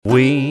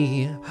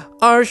We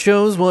are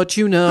Shows What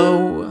You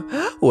Know.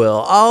 We'll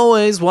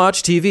always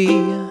watch TV.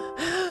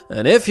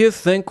 And if you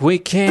think we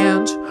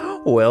can't,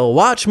 we'll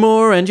watch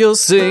more and you'll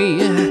see.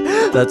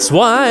 That's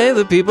why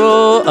the people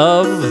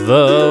of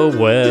the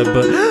web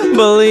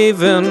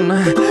believe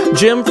in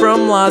Jim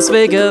from Las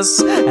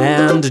Vegas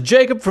and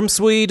Jacob from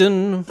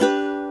Sweden.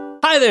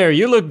 Hi there,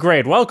 you look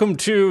great. Welcome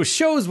to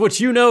Shows What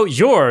You Know,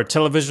 your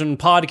television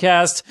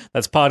podcast.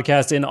 That's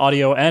podcast in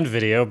audio and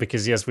video,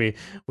 because yes, we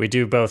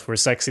do both. We're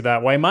sexy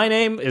that way. My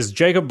name is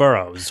Jacob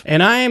Burrows.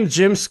 And I am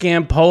Jim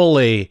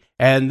Scampoli.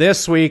 And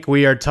this week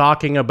we are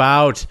talking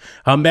about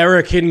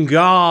American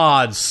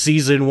Gods,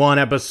 Season 1,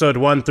 Episode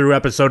 1 through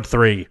Episode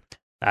 3.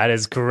 That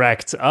is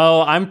correct.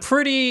 Oh, I'm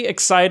pretty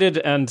excited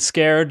and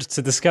scared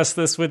to discuss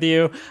this with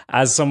you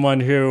as someone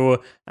who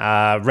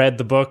read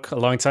the book a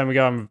long time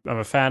ago. I'm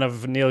a fan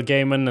of Neil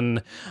Gaiman,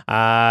 and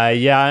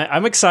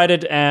I'm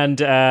excited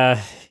and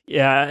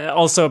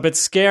also a bit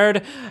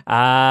scared.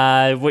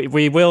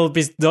 We will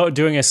be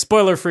doing a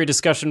spoiler-free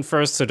discussion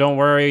first, so don't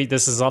worry.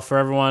 This is all for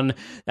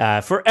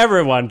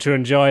everyone to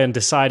enjoy and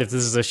decide if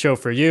this is a show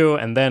for you.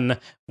 And then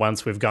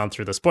once we've gone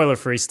through the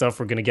spoiler-free stuff,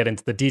 we're going to get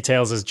into the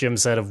details, as Jim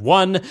said, of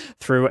 1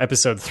 through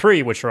Episode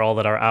 3, which are all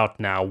that are out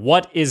now.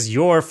 What is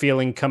your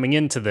feeling coming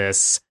into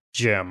this,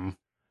 Jim?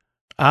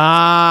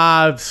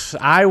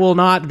 I will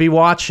not be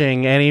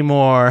watching any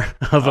more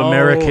of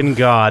American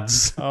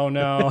Gods. Oh,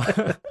 no.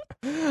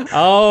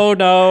 Oh,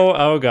 no.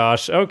 Oh,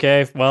 gosh.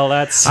 Okay, well,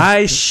 that's...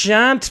 I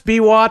shan't be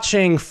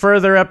watching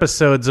further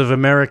episodes of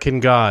American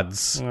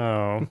Gods.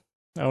 Oh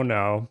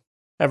no.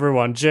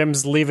 Everyone,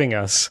 Jim's leaving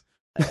us.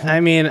 I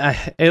mean,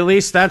 at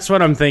least that's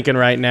what I'm thinking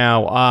right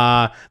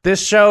now.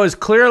 This show is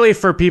clearly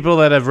for people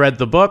that have read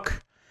the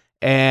book,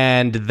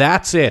 and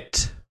that's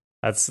it.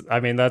 That's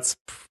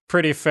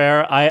pretty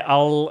fair.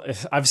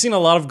 I've seen a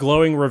lot of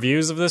glowing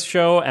reviews of this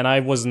show, and I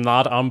was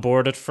not on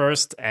board at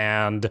first,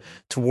 and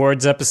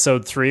towards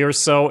episode 3 or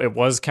so, it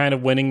was kind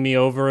of winning me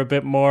over a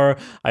bit more.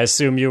 I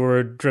assume you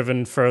were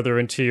driven further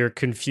into your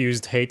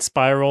confused hate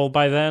spiral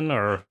by then,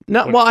 or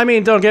no? Well, I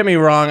mean, don't get me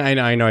wrong.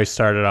 I know I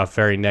started off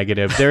very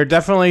negative. There are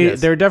definitely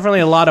yes. There are definitely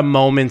a lot of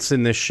moments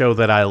in this show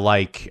that I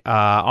like.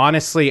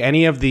 Honestly,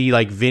 any of the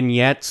like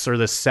vignettes or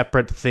the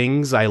separate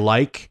things I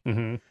like.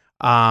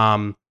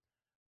 Mm-hmm.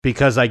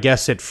 Because I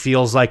guess it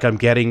feels like I'm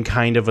getting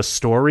kind of a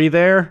story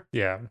there.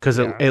 Yeah. Because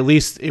at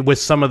least with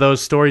some of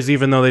those stories,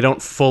 even though they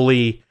don't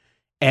fully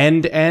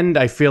end,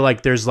 I feel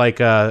like there's like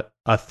a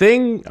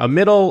thing, a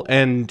middle,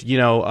 and,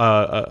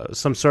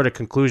 some sort of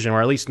conclusion,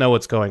 or at least know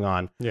what's going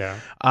on. Yeah.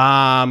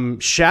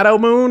 Shadow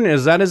Moon,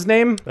 is that his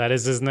name? That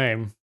is his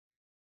name.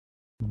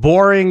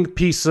 Boring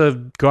piece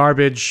of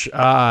garbage.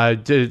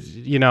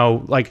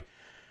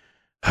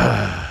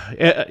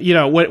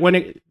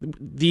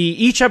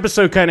 Each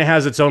episode kind of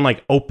has its own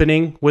like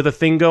opening with a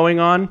thing going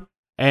on,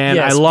 and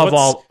yes, I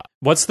love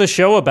What's the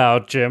show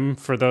about, Jim?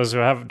 For those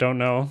who don't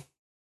know.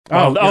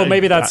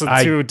 Maybe that's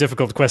a too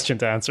difficult question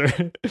to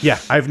answer. Yeah,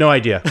 I have no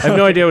idea. I have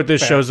no idea what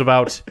this show's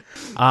about.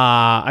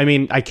 I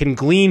mean, I can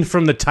glean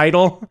from the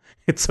title.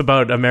 It's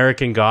about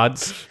American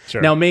Gods.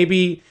 Sure. Now,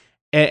 maybe.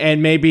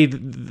 And maybe,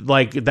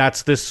 like,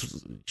 that's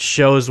this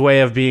show's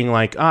way of being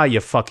like, you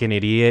fucking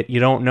idiot. You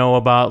don't know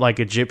about, like,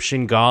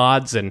 Egyptian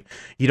gods, and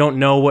you don't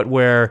know what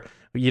we're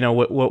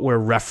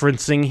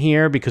referencing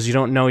here, because you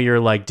don't know your,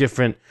 like,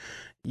 different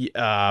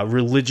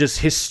religious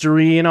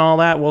history and all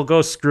that. Well,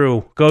 go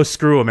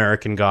screw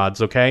American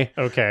Gods, okay?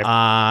 Okay.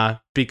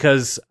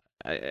 Because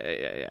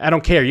I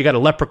don't care. You got a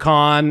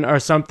leprechaun or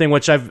something,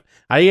 which I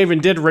even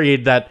did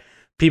read that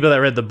people that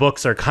read the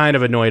books are kind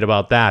of annoyed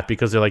about that,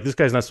 because they're like, this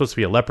guy's not supposed to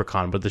be a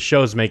leprechaun, but the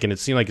show's making it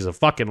seem like he's a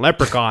fucking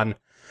leprechaun.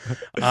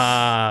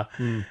 But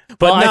no,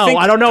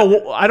 I don't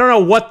know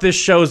what this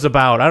show's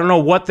about. I don't know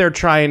what they're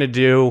trying to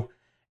do,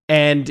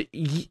 and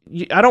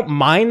I don't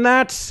mind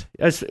that.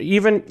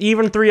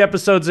 Even 3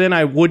 episodes in,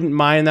 I wouldn't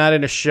mind that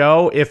in a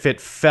show if it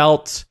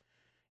felt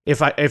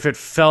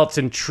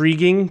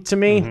intriguing to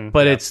me,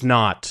 but it's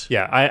not.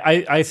 Yeah,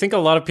 I think a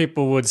lot of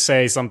people would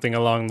say something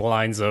along the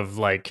lines of,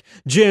 like,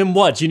 Jim,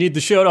 what? You need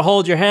the show to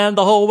hold your hand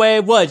the whole way?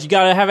 What? You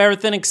gotta have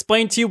everything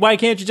explained to you? Why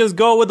can't you just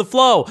go with the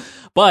flow?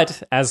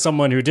 But as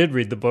someone who did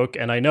read the book,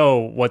 and I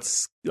know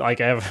I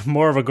have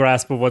more of a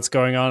grasp of what's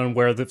going on and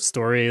where the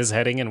story is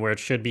heading and where it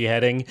should be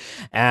heading,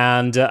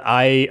 and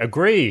I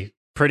agree.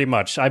 Pretty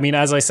much. I mean,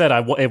 as I said,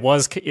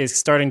 it's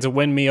starting to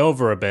win me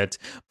over a bit.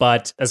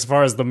 But as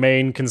far as the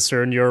main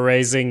concern you're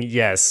raising,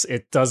 yes,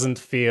 it doesn't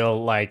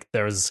feel like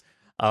there's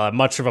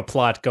much of a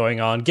plot going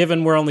on,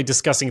 given we're only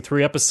discussing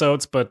 3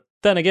 episodes. But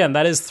then again,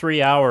 that is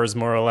 3 hours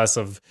more or less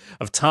of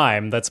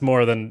time. That's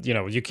more than,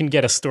 you can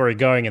get a story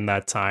going in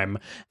that time.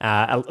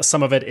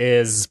 Some of it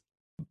is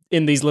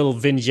in these little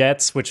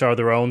vignettes, which are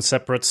their own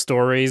separate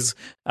stories,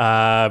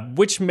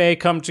 which may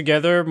come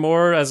together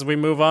more as we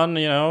move on,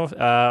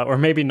 or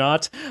maybe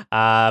not.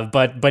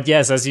 But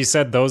yes, as you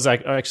said, those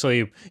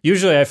actually,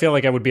 usually I feel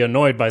like I would be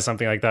annoyed by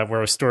something like that,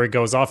 where a story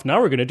goes off,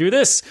 now we're going to do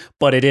this.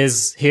 But it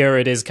is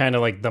kind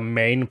of like the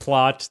main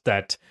plot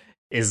that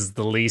is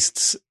the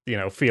least,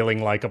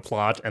 feeling like a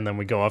plot, and then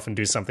we go off and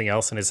do something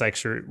else and it's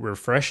actually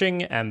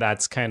refreshing, and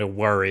that's kind of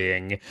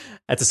worrying.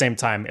 At the same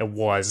time, it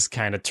was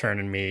kind of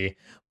turning me.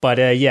 But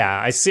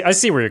I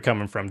see where you're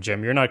coming from,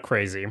 Jim. You're not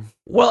crazy.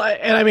 Well,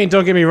 and I mean,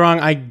 don't get me wrong,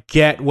 I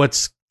get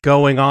what's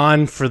going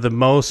on for the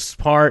most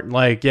part.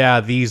 Like,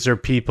 yeah, these are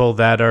people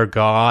that are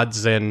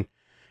gods, and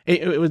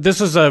this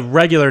is a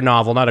regular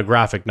novel, not a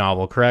graphic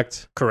novel,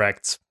 correct?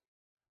 Correct.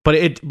 But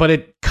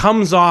it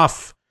comes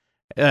off,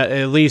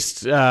 at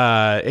least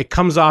it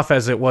comes off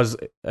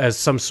as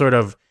some sort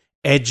of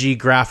edgy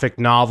graphic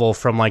novel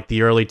from like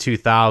the early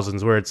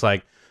 2000s, where it's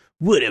like,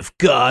 what if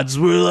gods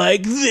were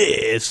like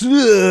this?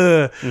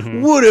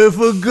 What if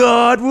a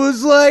god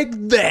was like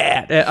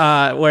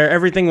that? Where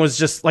everything was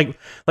just like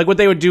what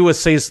they would do was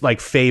say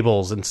like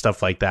fables and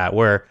stuff like that.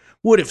 Where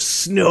what if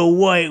Snow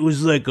White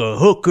was like a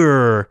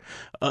hooker?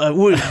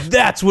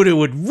 That's what it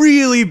would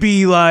really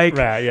be like.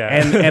 Right, yeah.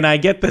 And I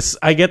get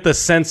the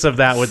sense of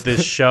that with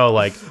this show.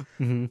 Like,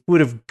 what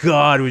if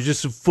God was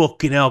just a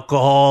fucking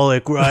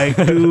alcoholic, right,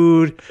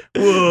 dude?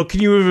 Whoa,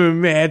 can you even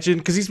imagine?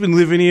 Because he's been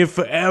living here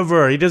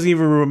forever. He doesn't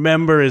even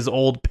remember his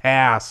old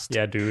past.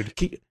 Yeah, dude.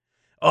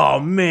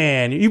 Oh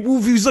man,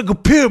 he's like a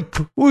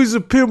pimp. Oh, he's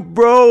a pimp,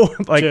 bro.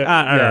 Like,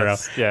 I don't know.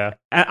 Yeah,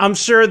 I'm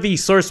sure the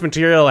source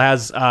material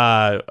has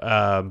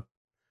a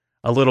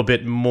little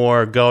bit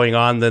more going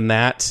on than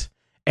that.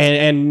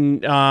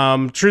 And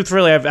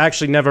truthfully, I've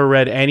actually never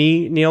read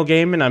any Neil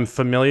Gaiman. I'm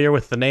familiar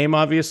with the name,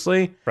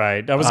 obviously.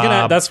 Right. That was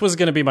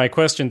gonna be my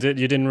question. You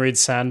didn't read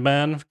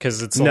Sandman?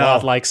 Because it's a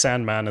lot like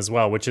Sandman as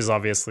well, which is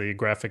obviously a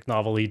graphic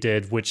novel he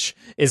did, which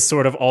is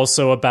sort of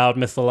also about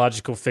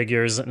mythological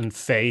figures and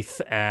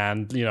faith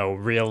and,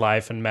 real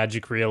life and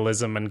magic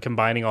realism and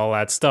combining all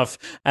that stuff.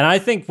 And I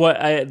think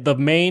the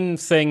main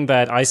thing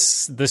that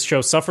this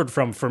show suffered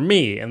from for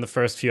me in the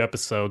first few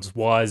episodes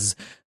was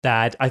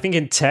that I think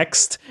in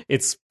text,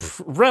 it's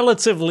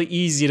relatively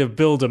easy to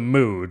build a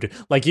mood.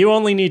 Like, you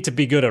only need to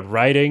be good at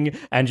writing,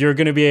 and you're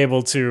going to be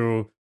able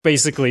to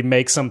basically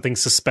make something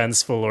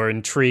suspenseful or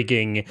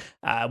intriguing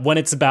when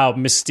it's about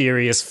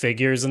mysterious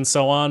figures and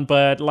so on.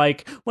 But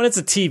like when it's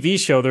a TV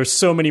show, there's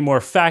so many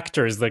more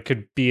factors that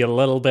could be a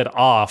little bit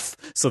off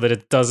so that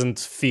it doesn't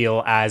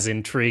feel as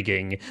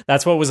intriguing.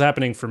 That's what was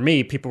happening for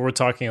me. People were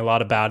talking a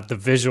lot about the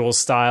visual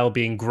style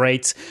being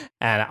great,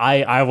 and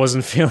I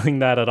wasn't feeling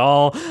that at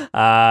all.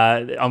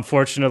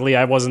 Unfortunately,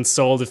 I wasn't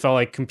sold. It felt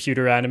like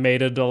computer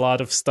animated a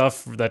lot of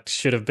stuff that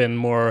should have been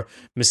more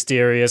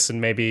mysterious and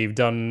maybe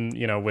done,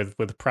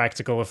 with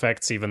practical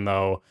effects, even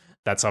though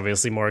that's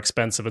obviously more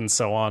expensive and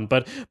so on.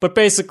 But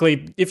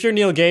basically, if you're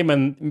Neil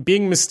Gaiman,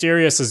 being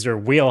mysterious is your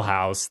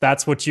wheelhouse.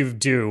 That's what you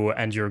do,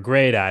 and you're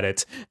great at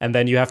it. And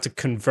then you have to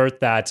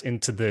convert that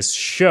into this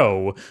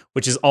show,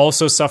 which is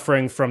also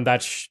suffering from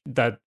that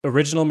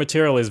original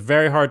material is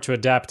very hard to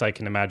adapt, I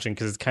can imagine,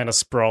 because it's kind of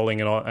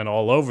sprawling and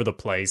all over the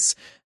place.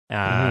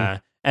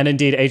 And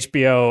indeed,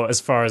 HBO, as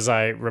far as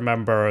I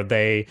remember,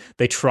 they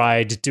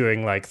tried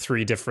doing like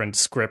 3 different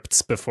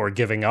scripts before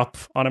giving up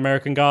on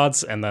American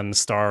Gods, and then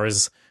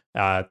Starz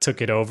took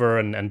it over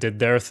and did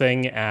their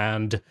thing.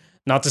 And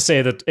not to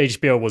say that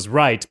HBO was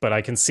right, but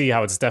I can see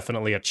how it's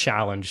definitely a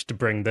challenge to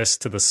bring this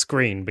to the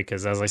screen,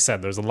 because, as I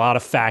said, there's a lot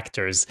of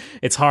factors.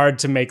 It's hard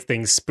to make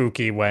things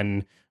spooky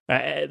when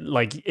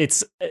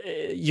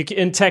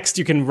in text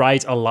you can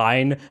write a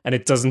line and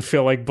it doesn't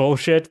feel like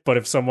bullshit, but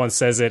if someone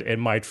says it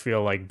might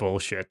feel like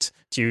bullshit.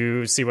 Do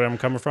you see where I'm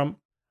coming from?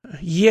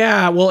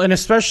 Yeah, well, and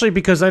especially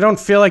because I don't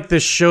feel like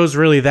this show's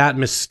really that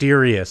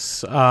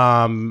mysterious.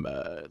 And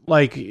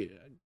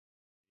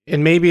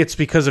maybe it's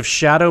because of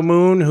Shadow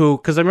Moon,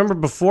 because I remember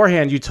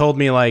beforehand you told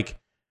me like,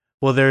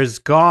 well, there's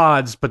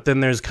gods, but then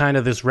there's kind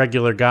of this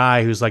regular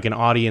guy who's like an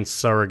audience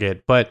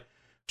surrogate, but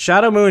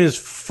Shadow Moon is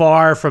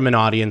far from an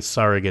audience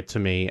surrogate to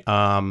me.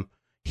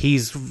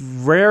 He's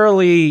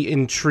rarely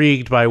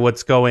intrigued by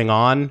what's going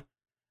on,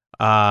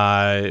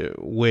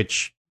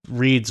 which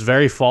reads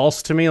very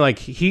false to me. Like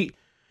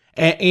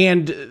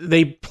and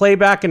they play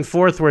back and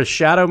forth where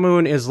Shadow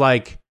Moon is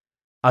like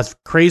a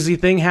crazy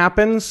thing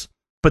happens,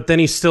 but then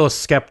he's still a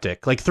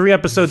skeptic. Like 3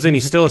 episodes in,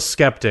 he's still a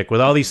skeptic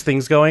with all these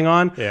things going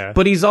on. Yeah.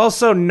 But he's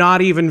also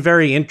not even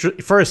very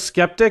for a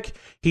skeptic,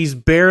 he's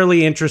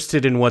barely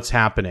interested in what's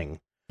happening.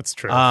 That's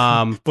true.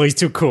 Well, he's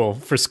too cool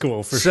for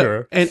school,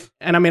 sure. And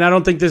I mean, I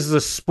don't think this is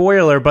a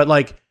spoiler, but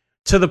like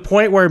to the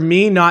point where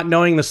me not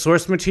knowing the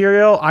source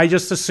material, I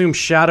just assume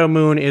Shadow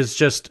Moon is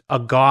just a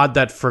god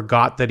that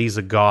forgot that he's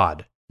a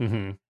god.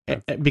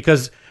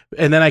 Because,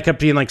 and then I kept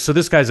being like, so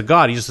this guy's a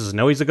god. He just doesn't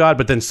know he's a god,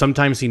 but then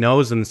sometimes he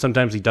knows and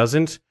sometimes he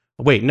doesn't.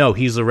 Wait, no,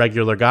 he's a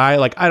regular guy.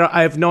 Like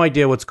I have no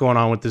idea what's going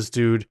on with this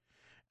dude.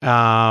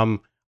 I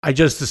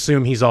just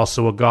assume he's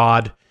also a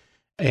god.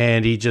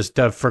 And he just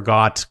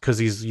forgot because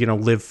he's,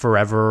 lived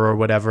forever or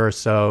whatever.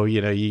 So,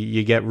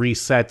 you get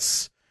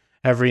resets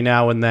every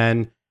now and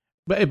then.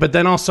 But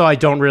then also, I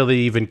don't really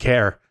even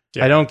care.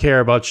 Yeah. I don't care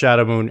about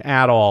Shadow Moon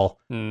at all.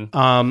 And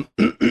I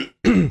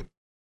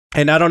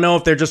don't know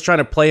if they're just trying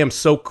to play him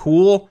so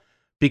cool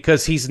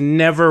because he's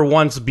never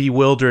once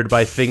bewildered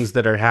by things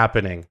that are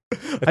happening.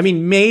 I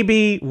mean,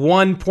 maybe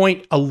one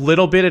point a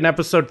little bit in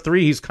episode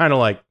 3, he's kind of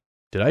like,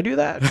 did I do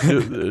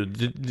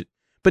that?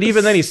 But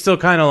even then, he's still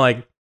kind of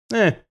like,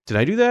 did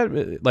I do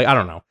that? Like, I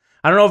don't know.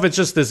 I don't know if it's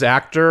just this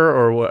actor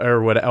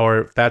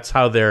or if that's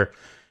how they're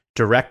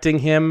directing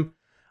him.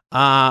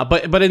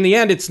 But in the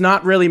end, it's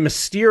not really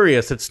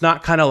mysterious. It's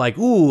not kind of like,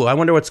 ooh, I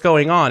wonder what's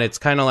going on. It's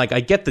kind of like, I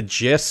get the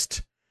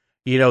gist.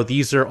 You know,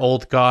 these are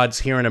old gods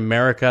here in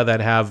America that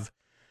have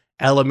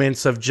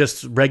elements of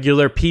just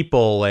regular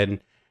people,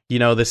 and you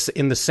know, this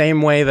in the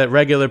same way that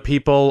regular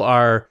people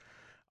are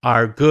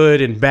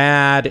good and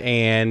bad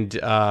and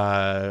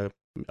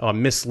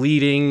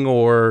misleading,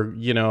 or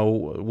you know,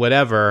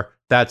 whatever.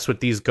 That's what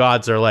these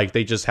gods are like.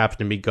 They just happen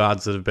to be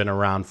gods that have been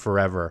around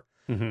forever.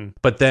 Mm-hmm.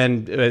 But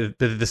then at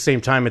the same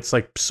time, it's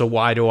like, so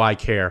why do I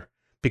care?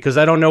 Because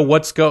I don't know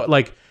what's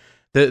like.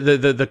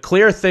 The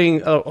clear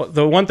thing,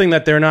 the one thing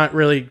that they're not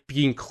really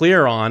being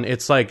clear on,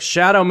 it's like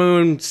Shadow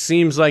Moon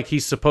seems like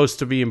he's supposed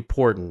to be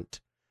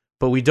important,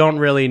 but we don't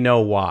really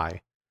know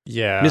why.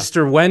 Yeah,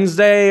 Mr.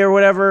 Wednesday or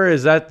whatever,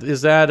 is that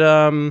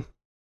the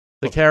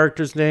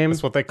character's name?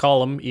 That's what they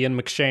call him, Ian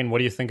McShane. What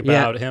do you think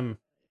about him?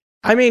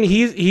 I mean,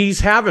 he's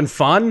having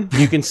fun.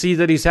 You can see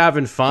that he's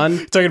having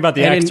fun. Talking about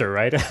the actor,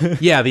 right?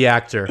 Yeah, the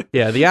actor.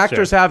 Yeah, the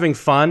actor's having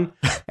fun.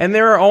 And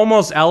there are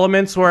almost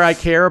elements where I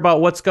care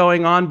about what's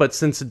going on, but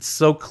since it's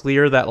so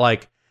clear that,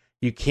 like,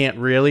 you can't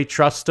really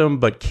trust him,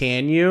 but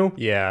can you?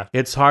 Yeah.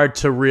 It's hard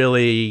to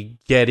really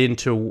get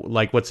into,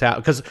 like, what's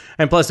happening.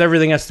 And plus,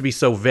 everything has to be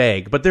so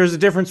vague. But there's a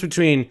difference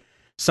between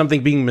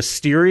something being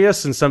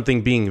mysterious and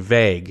something being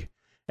vague.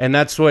 And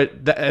that's what...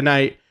 And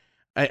I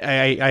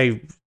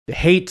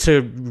hate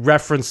to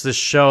reference this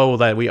show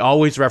that we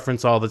always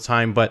reference all the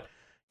time, but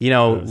you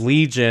know,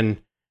 Legion,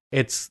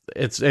 it's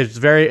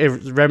very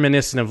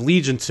reminiscent of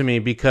Legion to me,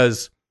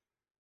 because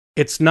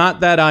it's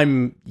not that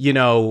I'm, you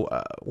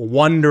know,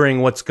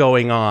 wondering what's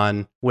going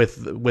on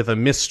with a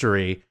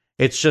mystery.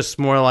 It's just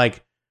more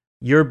like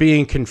you're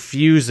being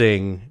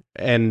confusing,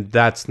 and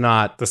that's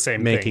not the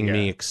same making thing,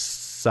 me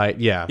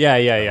excited. Yeah.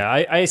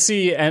 I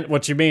see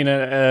what you mean,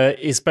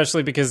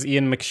 especially because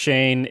Ian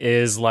McShane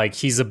is like,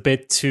 he's a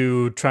bit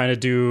too trying to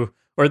do,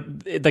 or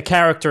the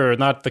character,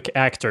 not the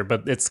actor,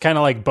 but it's kind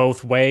of like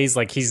both ways.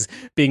 Like, he's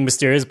being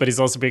mysterious, but he's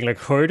also being like,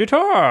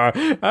 I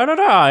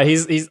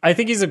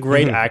think he's a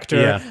great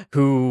actor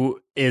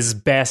who is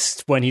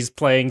best when he's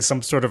playing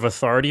some sort of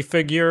authority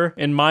figure,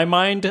 in my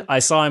mind. I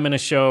saw him in a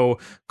show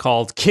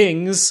called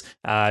Kings,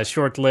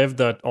 short-lived,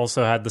 that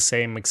also had the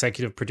same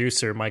executive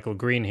producer, Michael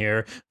Green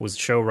here, was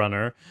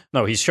showrunner.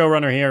 No, he's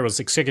showrunner here, was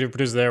executive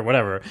producer there,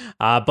 whatever.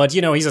 But,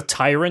 you know, he's a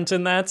tyrant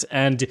in that,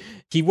 and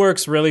he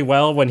works really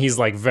well when he's,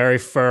 like, very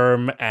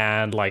firm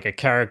and, like, a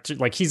character.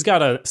 Like, he's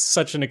got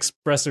such an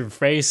expressive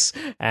face,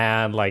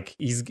 and, like,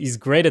 he's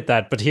great at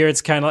that. But here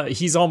it's kind of,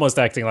 he's almost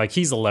acting like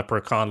he's a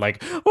leprechaun,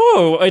 like,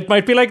 oh, it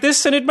might be like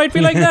this and it might be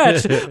like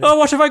that. Oh,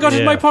 what have I got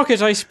in my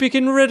pocket? I speak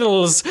in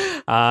riddles.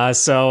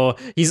 So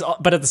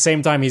but at the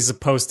same time, he's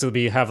supposed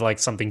to have like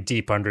something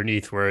deep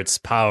underneath where it's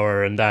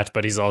power and that,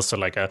 but he's also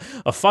like a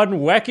fun,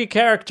 wacky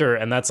character,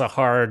 and that's a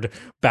hard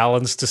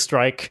balance to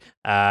strike.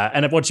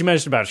 And what you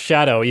mentioned about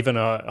Shadow, even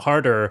a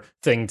harder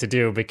thing to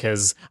do,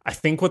 because I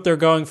think what they're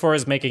going for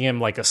is making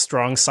him like a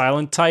strong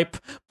silent type,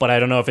 but I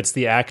don't know if it's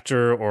the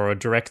actor or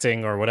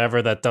directing or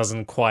whatever that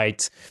doesn't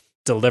quite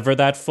deliver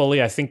that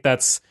fully. I think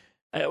that's,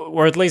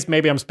 or at least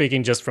maybe I'm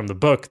speaking just from the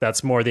book,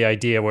 that's more the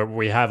idea, where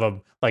we have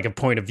a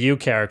point of view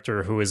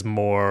character who is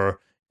more,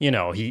 you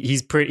know,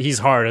 he's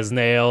hard as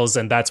nails,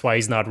 and that's why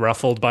he's not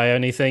ruffled by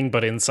anything,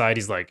 but inside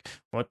he's like,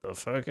 what the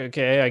fuck,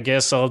 okay, I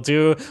guess I'll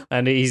do.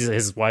 And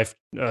his wife,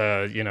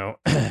 you know,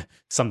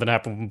 something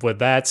happened with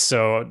that,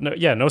 so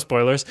no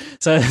spoilers,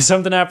 so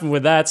something happened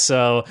with that,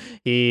 so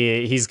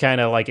he's kind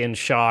of like in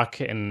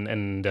shock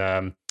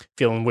and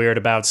feeling weird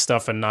about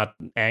stuff and not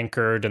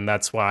anchored, and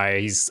that's why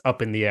he's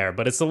up in the air.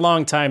 But it's a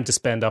long time to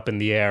spend up in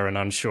the air and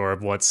unsure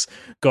of what's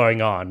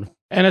going on.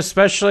 And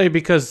especially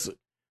because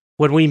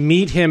when we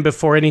meet him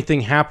before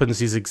anything happens,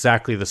 he's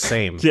exactly the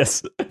same.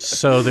 Yes.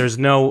 So there's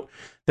no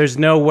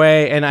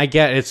way, and I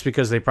get it's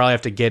because they probably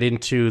have to get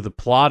into the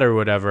plot or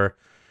whatever,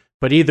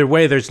 but either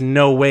way, there's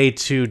no way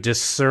to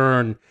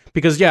discern,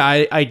 because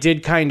I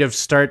did kind of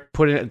start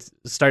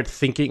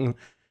thinking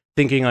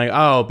like,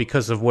 oh,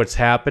 because of what's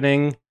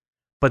happening.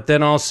 But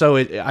then also,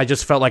 I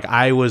just felt like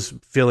I was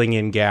filling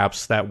in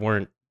gaps that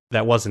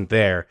wasn't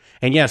there.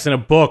 And yes, in a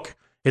book,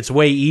 it's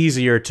way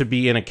easier to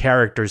be in a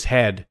character's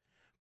head.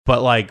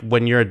 But like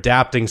when you're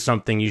adapting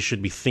something, you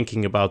should be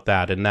thinking about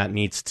that, and that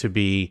needs to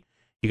be,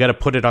 you got to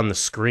put it on the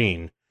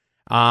screen.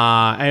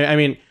 I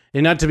mean,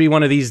 and not to be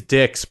one of these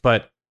dicks,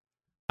 but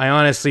I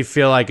honestly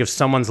feel like if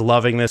someone's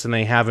loving this and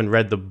they haven't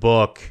read the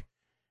book,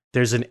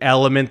 there's an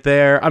element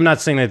there. I'm not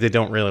saying that they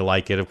don't really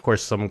like it. Of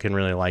course, someone can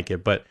really like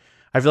it, but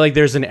I feel like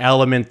there's an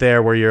element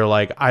there where you're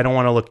like, I don't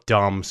want to look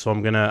dumb, so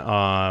I'm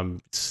gonna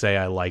say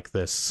I like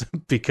this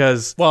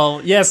because.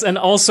 Well, yes, and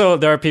also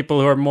there are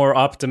people who are more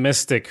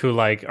optimistic who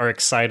like are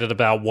excited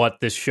about what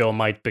this show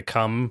might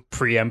become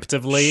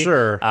preemptively.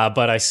 Sure,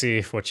 but I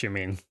see what you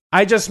mean.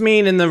 I just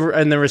mean in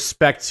the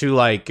respect to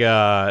like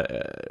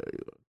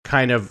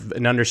kind of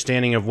an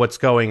understanding of what's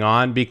going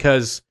on,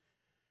 because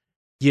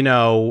you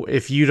know,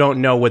 if you don't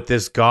know what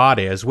this god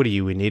is, what are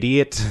you, an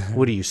idiot?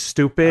 What are you,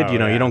 stupid? You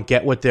don't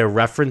get what they're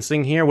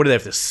referencing here. What do they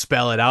have to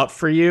spell it out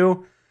for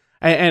you?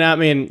 And I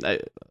mean, of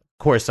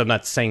course, I'm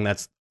not saying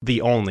that's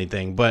the only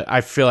thing, but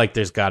I feel like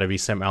there's got to be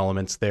some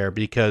elements there,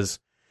 because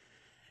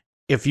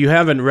if you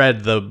haven't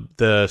read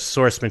the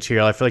source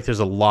material, I feel like there's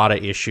a lot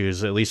of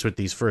issues, at least with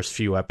these first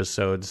few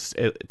episodes,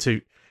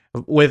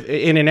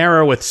 in an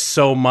era with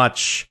so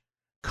much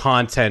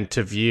content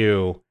to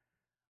view.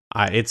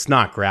 It's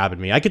not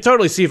grabbing me. I could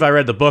totally see if I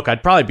read the book,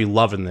 I'd probably be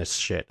loving this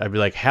shit. I'd be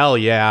like, hell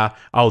yeah.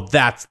 Oh,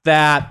 that's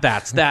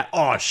that.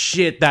 Oh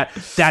shit,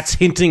 that's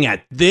hinting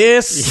at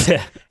this.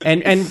 Yeah.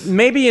 And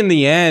maybe in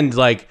the end,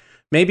 like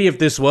maybe if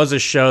this was a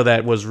show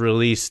that was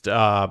released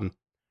on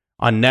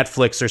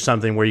Netflix or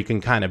something where you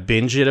can kind of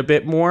binge it a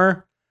bit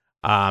more,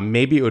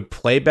 maybe it would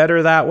play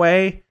better that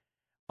way.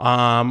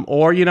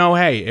 Or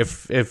hey,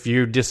 if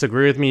you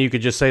disagree with me, you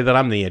could just say that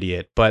I'm the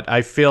idiot. But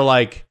I feel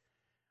like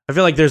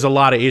there's a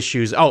lot of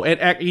issues. Oh,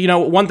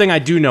 and one thing I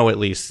do know, at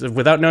least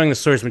without knowing the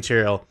source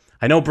material,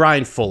 I know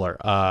Brian Fuller,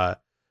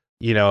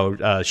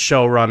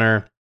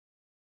 showrunner.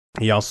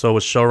 He also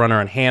was showrunner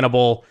on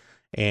Hannibal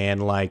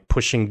and like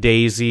Pushing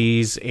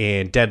Daisies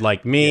and Dead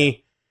Like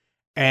Me,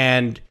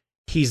 and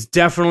he's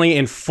definitely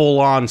in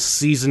full-on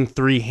season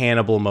 3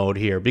 Hannibal mode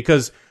here,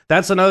 because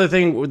that's another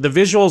thing. The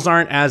visuals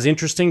aren't as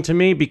interesting to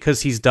me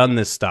because he's done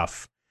this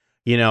stuff.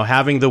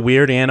 Having the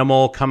weird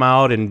animal come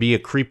out and be a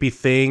creepy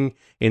thing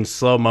in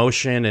slow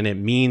motion, and it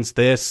means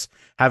this.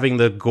 Having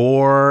the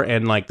gore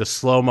and like the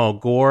slow-mo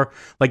gore,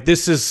 like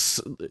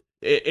it's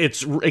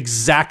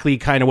exactly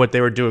kind of what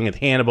they were doing with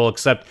Hannibal,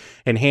 except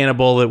in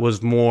Hannibal there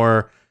was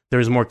more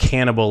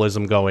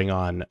cannibalism going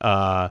on.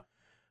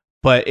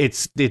 But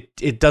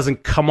it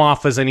doesn't come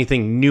off as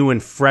anything new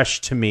and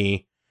fresh to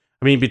me.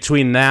 I mean,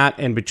 between that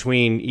and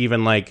between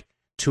even like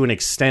to an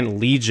extent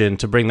Legion,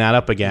 to bring that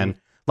up again,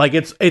 like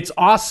it's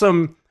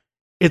awesome.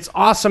 It's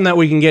awesome that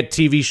we can get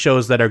TV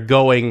shows that are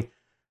going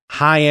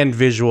high-end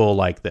visual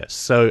like this.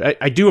 So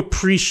I do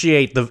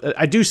appreciate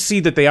I do see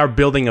that they are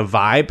building a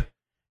vibe,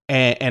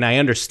 and I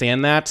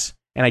understand that,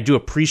 and I do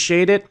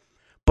appreciate it.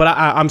 But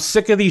I'm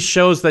sick of these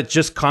shows that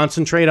just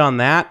concentrate on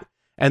that,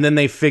 and then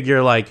they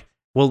figure like,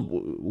 well,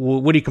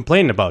 what are you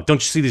complaining about?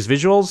 Don't you see these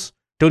visuals?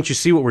 Don't you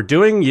see what we're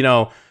doing?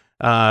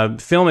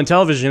 Film and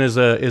television is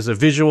a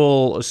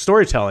visual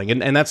storytelling,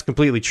 and that's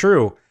completely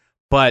true.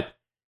 But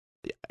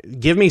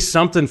give me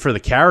something for the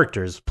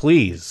characters,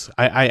 please.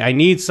 I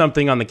need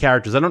something on the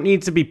characters. I don't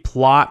need to be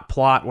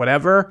plot,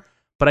 whatever,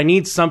 but I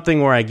need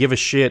something where I give a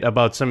shit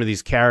about some of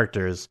these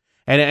characters.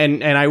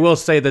 And I will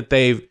say that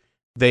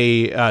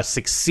they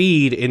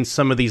succeed in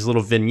some of these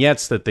little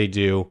vignettes that they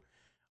do,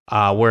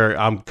 where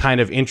I'm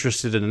kind of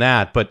interested in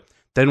that. But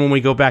then when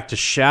we go back to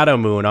Shadow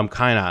Moon,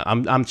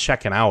 I'm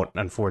checking out,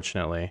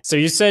 unfortunately. So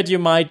you said you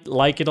might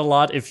like it a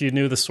lot if you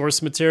knew the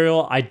source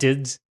material. I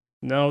did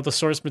know the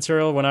source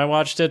material when I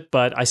watched it,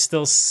 but I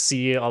still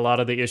see a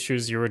lot of the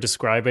issues you were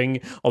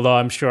describing, although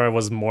I'm sure I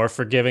was more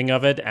forgiving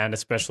of it, and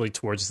especially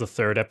towards the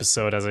 3rd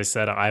episode, as I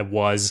said, I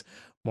was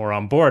more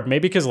on board.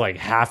 Maybe because like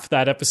half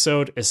that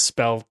episode is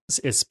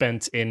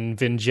spent in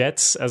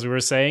vignettes, as we were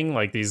saying,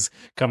 like these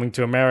coming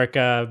to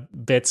America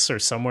bits or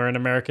somewhere in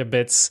America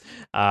bits.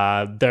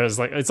 There's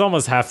like, it's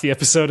almost half the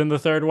episode in the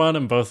 3rd one,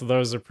 and both of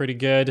those are pretty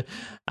good.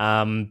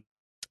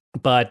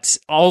 But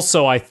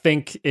also, I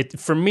think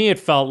for me, it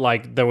felt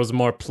like there was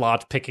more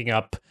plot picking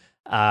up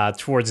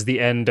towards the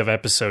end of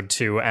episode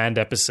 2 and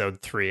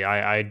episode 3.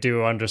 I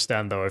do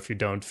understand, though, if you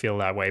don't feel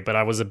that way, but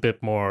I was a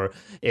bit more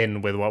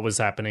in with what was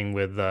happening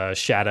with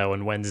Shadow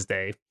and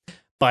Wednesday.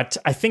 But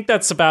I think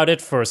that's about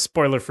it for a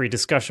spoiler-free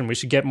discussion. We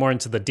should get more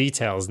into the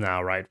details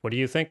now, right? What do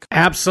you think?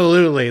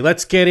 Absolutely.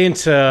 Let's get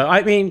into,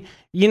 I mean,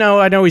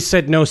 I know we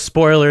said no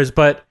spoilers,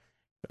 but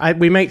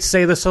we might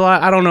say this a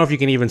lot. I don't know if you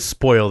can even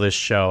spoil this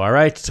show, all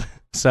right?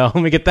 So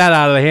let me get that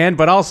out of the hand,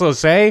 but also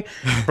say,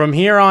 from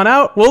here on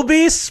out, will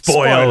be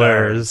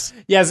spoilers.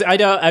 Yes, I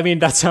know. I mean,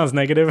 that sounds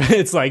negative.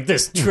 It's like,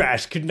 this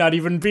trash could not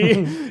even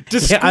be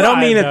described. Yeah, I don't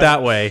mean it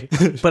that way,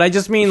 but I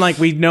just mean like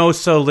we know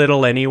so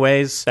little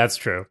anyways. That's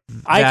true.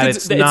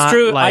 It's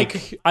true.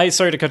 Like, I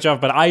sorry to cut you off,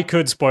 but I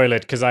could spoil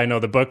it because I know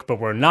the book, but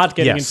we're not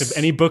getting into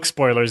any book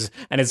spoilers,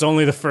 and it's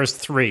only the first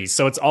 3,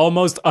 so it's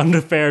almost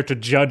unfair to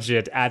judge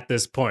it at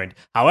this point.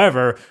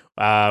 However,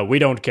 we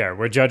don't care.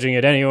 We're judging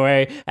it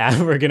anyway,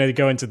 and we're going to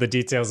go into the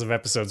details of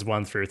episodes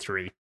 1 through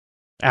 3.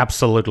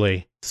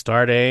 Absolutely.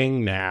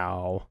 Starting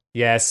now.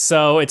 Yes,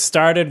 so it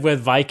started with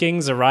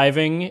Vikings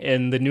arriving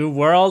in the New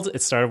World.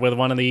 It started with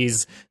one of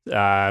these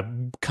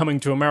coming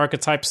to America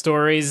type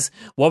stories.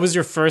 What was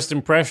your first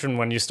impression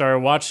when you started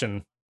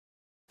watching?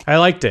 I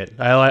liked it.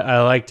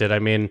 I liked it. I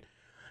mean,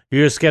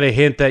 You just get a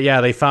hint that,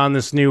 yeah, they found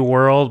this new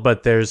world,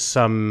 but there's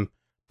some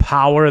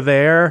power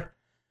there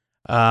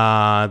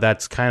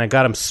that's kind of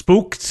got them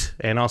spooked,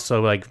 and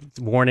also like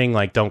warning,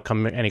 like don't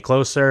come any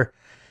closer.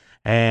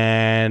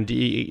 And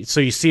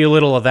so you see a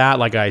little of that,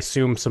 like I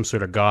assume some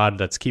sort of god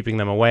that's keeping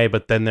them away,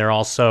 but then they're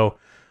also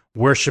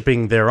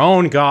worshiping their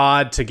own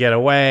god to get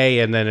away,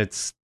 and then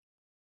it's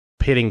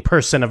pitting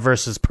person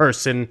versus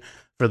person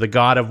for the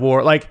god of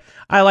war. Like,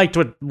 I liked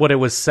what it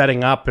was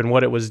setting up and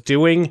what it was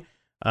doing.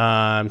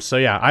 So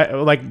yeah, I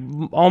like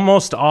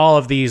almost all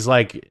of these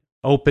like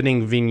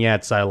opening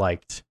vignettes I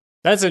liked.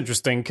 That's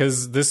interesting,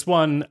 because this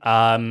one,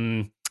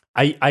 I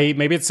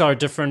maybe it's our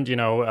different,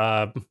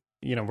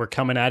 we're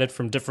coming at it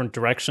from different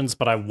directions,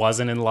 but I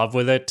wasn't in love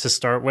with it to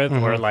start with,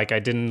 where like I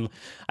didn't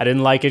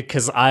like it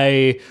because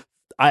I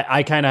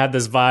kind of had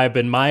this vibe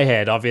in my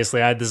head.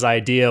 Obviously, I had this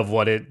idea of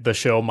what the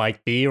show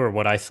might be, or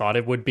what I thought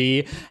it would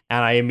be,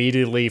 and I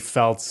immediately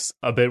felt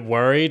a bit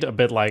worried, a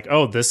bit like,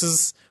 oh, this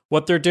is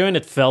what they're doing.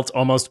 It felt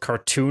almost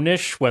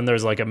cartoonish when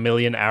there's like a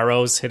million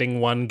arrows hitting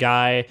one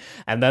guy,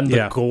 and then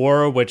the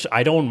gore, which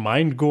I don't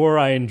mind gore,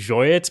 I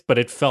enjoy it, but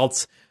it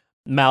felt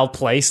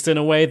malplaced in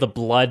a way. The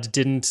blood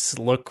didn't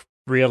look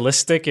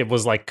realistic. It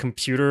was like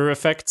computer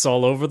effects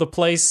all over the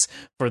place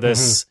for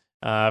this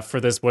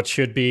what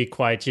should be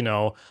quite,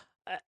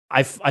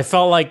 I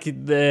felt like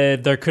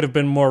there could have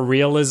been more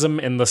realism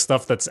in the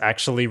stuff that's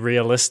actually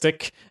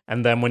realistic,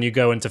 and then when you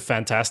go into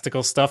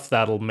fantastical stuff,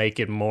 that'll make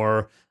it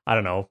more, I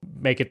don't know,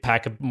 make it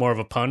pack more of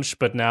a punch.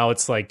 But now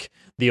it's like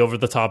the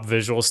over-the-top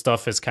visual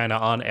stuff is kind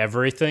of on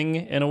everything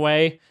in a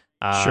way.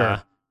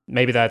 Sure.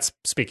 Maybe that's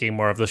speaking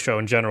more of the show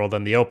in general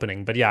than the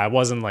opening. But yeah, I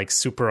wasn't like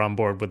super on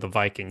board with the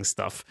Viking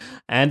stuff.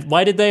 And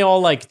why did they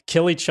all like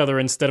kill each other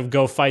instead of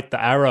go fight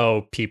the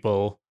arrow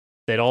people?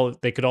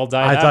 They could all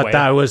die. I thought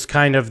that was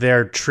kind of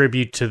their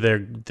tribute to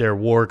their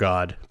war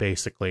god,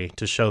 basically,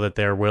 to show that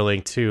they're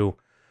willing to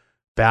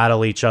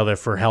battle each other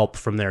for help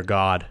from their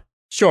god.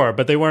 Sure,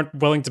 but they weren't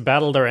willing to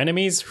battle their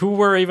enemies. Who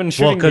were even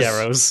shooting the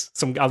arrows?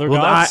 Some other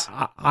gods?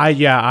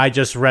 I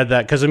just read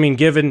that because, I mean,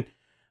 given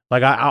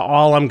like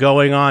all I'm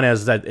going on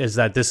is that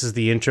this is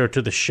the intro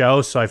to the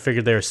show, so I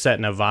figured they were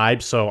setting a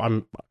vibe. So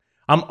I'm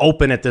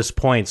open at this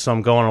point, so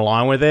I'm going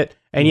along with it.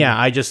 And yeah,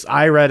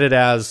 I read it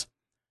as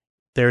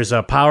there's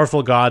a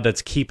powerful god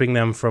that's keeping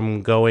them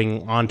from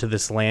going onto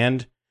this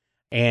land,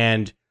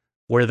 and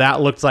where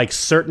that looked like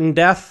certain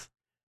death,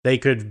 they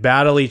could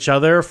battle each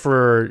other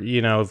for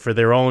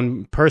their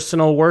own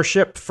personal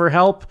worship for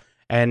help,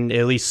 and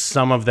at least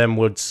some of them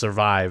would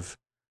survive.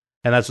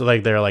 And that's what,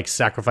 like, they're like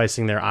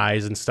sacrificing their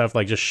eyes and stuff,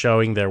 like just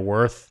showing their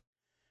worth.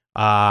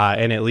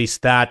 And at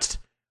least that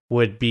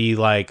would be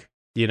like,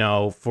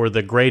 for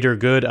the greater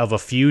good of a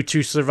few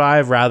to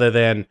survive, rather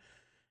than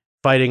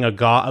fighting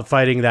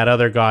that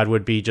other god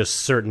would be just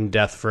certain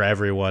death for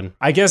everyone.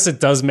 I guess it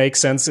does make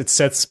sense. It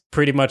sets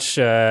pretty much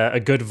a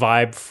good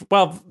vibe.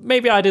 Well,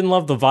 maybe I didn't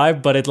love the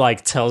vibe, but it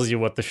like tells you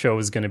what the show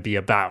is going to be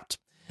about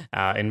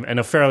in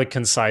a fairly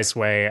concise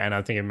way, and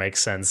I think it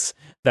makes sense.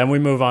 Then we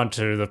move on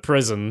to the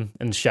prison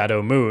and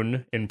Shadow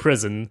Moon in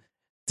prison.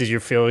 Did your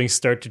feelings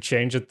start to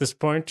change at this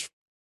point?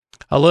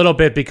 A little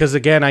bit, because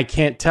again, I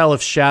can't tell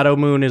if Shadow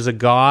Moon is a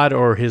god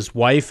or his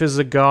wife is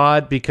a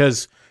god,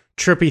 because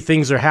trippy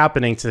things are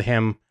happening to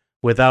him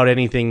without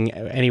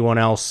anyone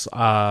else,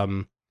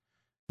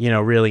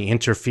 really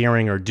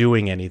interfering or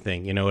doing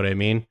anything. You know what I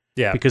mean?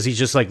 Yeah. Because he's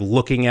just like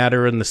looking at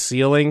her in the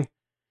ceiling,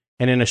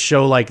 and in a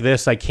show like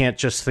this, I can't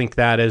just think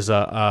that is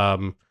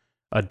a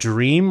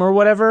dream or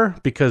whatever,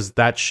 because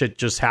that shit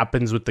just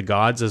happens with the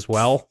gods as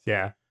well.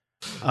 Yeah.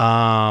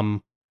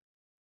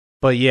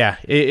 But yeah,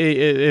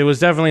 it was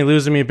definitely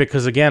losing me,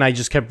 because again, I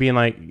just kept being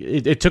like,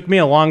 it took me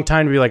a long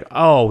time to be like,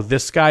 oh,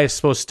 this guy is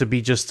supposed to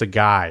be just a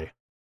guy.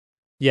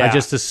 Yeah. I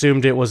just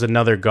assumed it was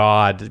another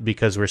god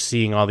because we're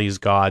seeing all these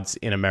gods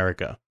in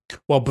America.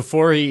 Well,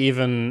 before he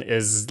even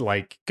is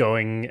like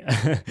going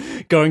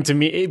to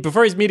meet,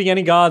 before he's meeting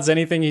any gods,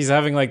 anything, he's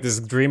having like this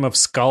dream of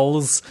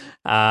skulls.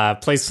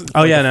 Place.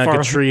 Oh yeah, like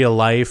a tree of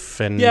life,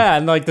 and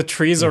and like the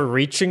trees are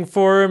reaching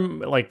for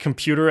him, like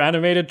computer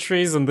animated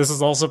trees. And this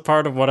is also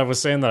part of what I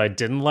was saying, that I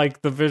didn't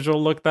like the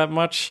visual look that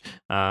much.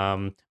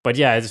 But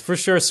yeah, it's for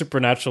sure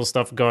supernatural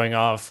stuff going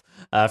off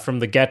from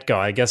the get go.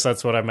 I guess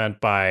that's what I meant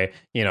by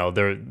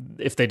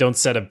if they don't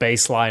set a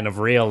baseline of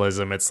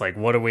realism, it's like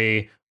what do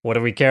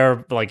we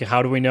care? Like,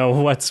 how do we know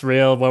what's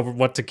real,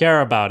 what to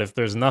care about if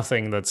there's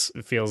nothing that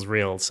feels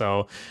real?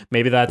 So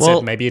maybe that's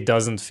it. Maybe it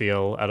doesn't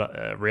feel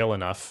real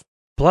enough.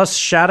 Plus,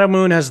 Shadow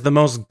Moon has the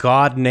most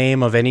god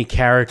name of any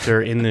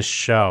character in this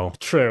show.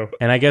 True.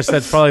 And I guess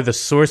that's probably the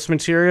source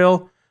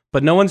material,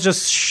 but no one's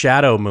just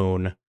Shadow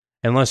Moon,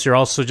 unless you're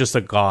also just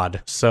a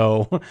god.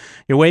 So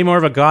you're way more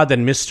of a god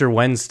than Mr.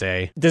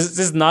 Wednesday. This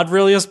is not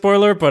really a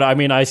spoiler, but I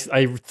mean, I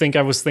think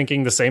I was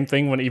thinking the same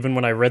thing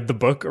when I read the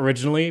book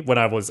originally, when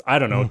I was, I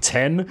don't know,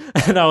 10.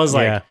 And I was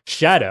like,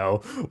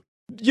 Shadow?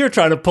 you're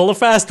trying to pull a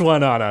fast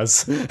one on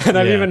us. And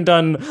I've even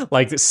done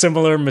like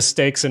similar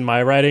mistakes in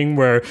my writing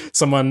where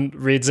someone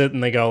reads it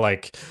and they go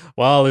like,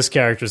 well, this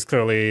character is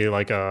clearly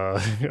like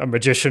a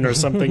magician or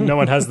something. No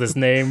one has this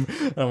name.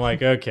 I'm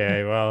like,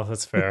 okay, well,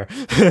 that's fair.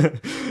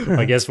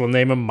 I guess we'll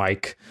name him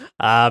Mike.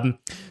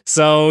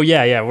 So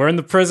yeah, we're in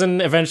the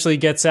prison. Eventually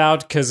gets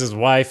out because his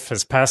wife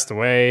has passed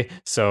away.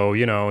 So,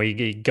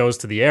 he goes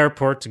to the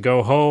airport to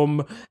go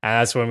home. And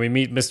that's when we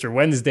meet Mr.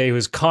 Wednesday,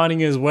 who's conning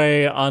his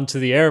way onto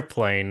the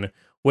airplane,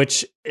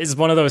 which is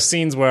one of those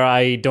scenes where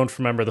I don't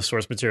remember the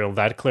source material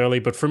that clearly,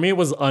 but for me it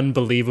was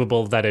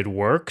unbelievable that it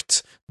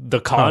worked, the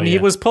con he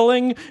was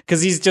pulling,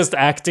 because he's just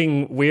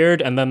acting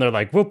weird, and then they're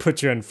like, we'll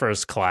put you in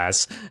first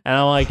class. And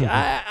I'm like,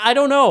 I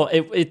don't know,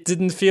 it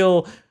didn't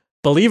feel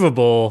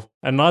believable,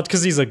 and not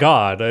because he's a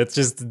god, it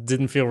just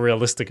didn't feel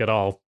realistic at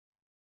all.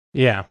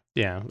 Yeah,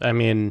 I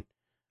mean,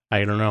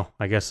 I don't know,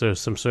 I guess there's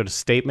some sort of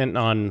statement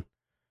on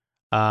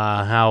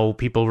how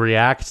people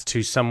react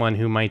to someone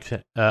who might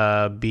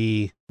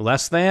be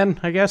less than,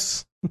 I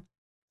guess,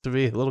 to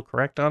be a little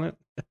correct on it.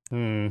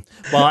 Well,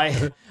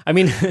 I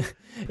mean,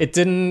 it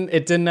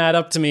didn't add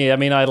up to me. I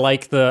mean, I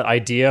like the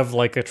idea of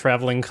like a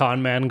traveling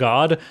con man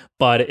god,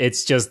 but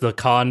it's just the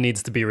con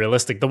needs to be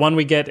realistic. The one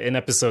we get in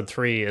episode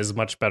 3 is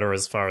much better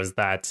as far as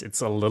that. It's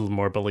a little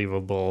more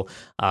believable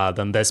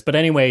than this. But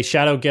anyway,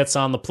 Shadow gets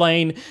on the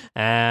plane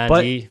and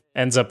he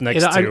ends up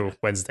next to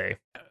Wednesday.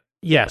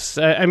 Yes,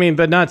 I mean,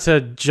 but not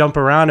to jump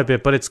around a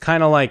bit, but it's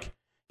kind of like,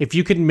 if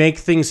you can make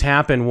things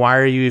happen, why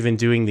are you even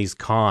doing these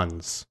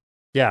cons?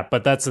 Yeah,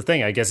 but that's the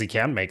thing. I guess he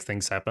can make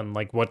things happen.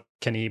 Like, what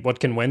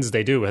can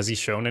Wednesday do? Has he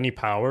shown any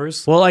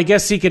powers? Well, I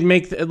guess he could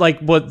make, like,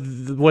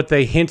 what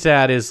they hint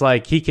at is,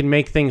 like, he can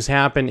make things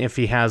happen if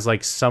he has,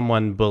 like,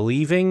 someone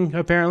believing,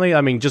 apparently. I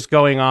mean, just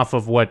going off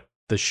of what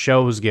the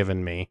show's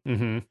given me.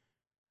 Mm-hmm.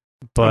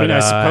 But, I mean, I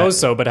suppose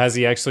so, but has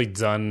he actually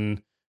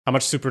done... How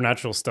much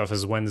supernatural stuff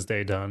has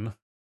Wednesday done?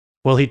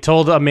 Well, he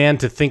told a man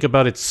to think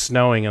about it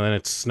snowing, and then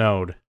it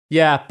snowed.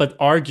 Yeah, but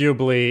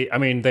arguably, I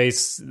mean,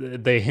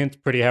 they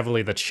hint pretty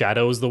heavily that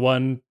Shadow's the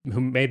one who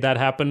made that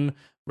happen,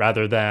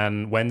 rather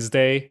than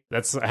Wednesday.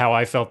 That's how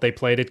I felt they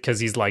played it, because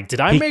he's like,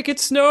 did I make it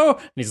snow?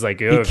 And he's like,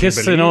 he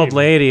kissed an old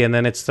lady, and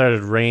then it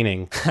started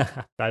raining.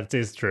 That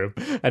is true.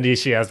 And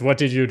she asked, what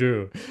did you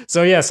do?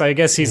 So yes, I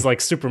guess he's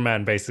like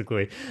Superman,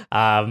 basically.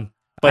 But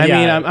I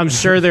mean, I'm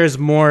sure there's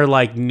more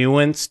like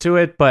nuance to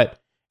it,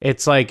 but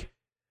it's like,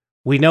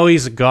 we know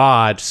he's a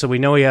god, so we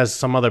know he has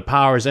some other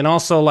powers. And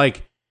also,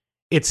 like,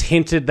 it's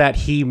hinted that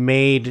he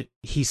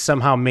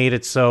somehow made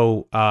it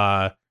so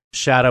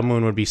Shadow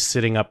Moon would be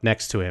sitting up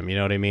next to him. You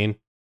know what I mean?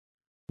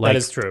 Like, that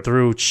is true.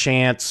 Through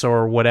chance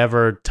or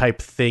whatever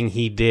type thing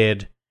he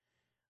did.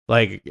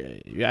 Like,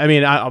 I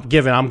mean,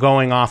 I'm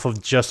going off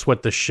of just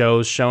what the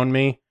show's shown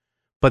me,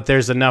 but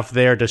there's enough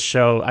there to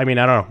show. I mean,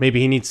 I don't know.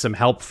 Maybe he needs some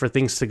help for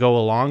things to go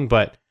along,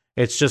 but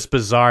it's just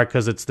bizarre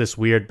because it's this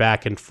weird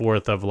back and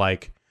forth of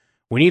like,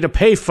 we need a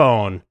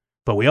payphone,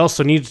 but we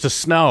also need it to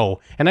snow.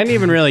 And I didn't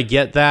even really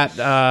get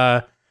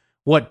that.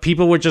 What,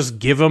 people would just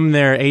give them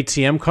their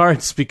ATM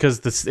cards because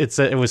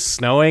it was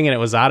snowing and it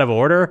was out of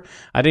order?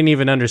 I didn't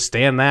even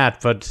understand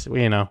that, but,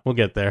 we'll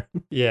get there.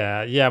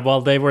 Yeah. Well,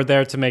 they were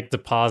there to make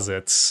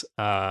deposits,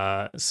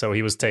 so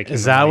he was taking...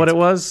 Is that what it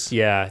was?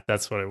 Yeah,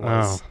 that's what it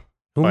was. Oh.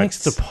 Who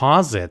makes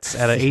deposits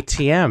at an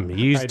ATM?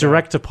 You use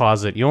direct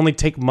deposit. You only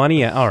take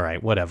money at... All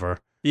right, whatever.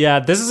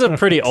 Yeah, this is a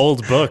pretty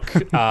old book.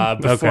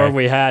 Before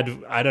we had,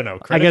 I don't know,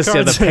 credit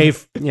cards. The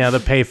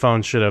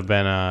payphone should have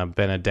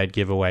been a dead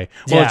giveaway.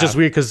 Well, it's just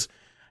weird because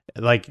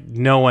like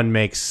no one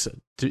makes,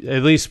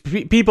 at least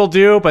people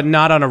do, but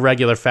not on a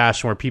regular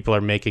fashion where people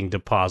are making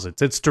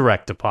deposits. It's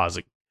direct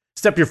deposit.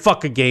 Step your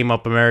fucking game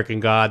up,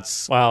 American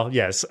gods. Well,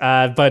 yes,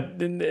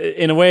 but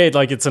in a way,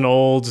 like it's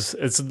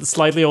a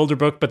slightly older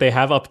book, but they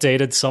have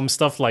updated some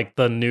stuff, like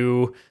the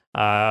new.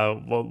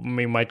 What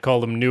we might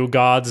call them new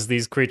gods,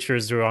 these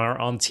creatures who are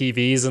on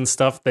TVs and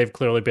stuff. They've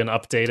clearly been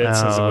updated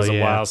since it was a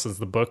while since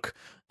the book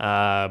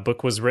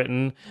was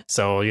written.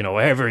 So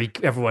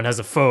everyone has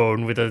a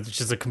phone with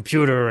just a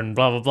computer and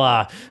blah blah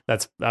blah.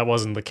 That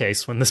wasn't the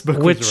case when this book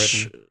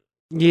was written.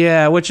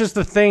 Yeah, which is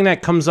the thing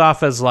that comes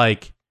off as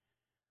like,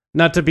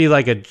 not to be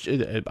like a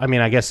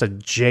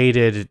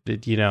jaded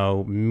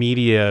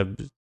media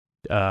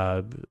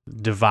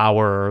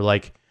devourer,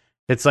 like.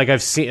 It's like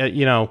I've seen,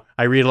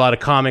 I read a lot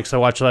of comics, I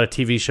watch a lot of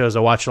TV shows, I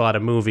watch a lot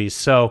of movies.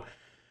 So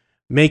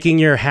making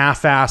your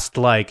half-assed,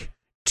 like,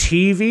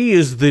 TV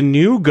is the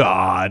new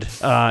god,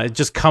 it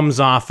just comes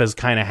off as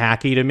kind of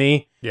hacky to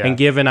me. Yeah. And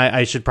given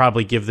I should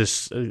probably give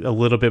this a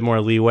little bit more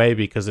leeway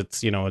because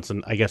it's,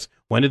 I guess,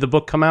 when did the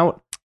book come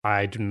out?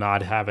 I do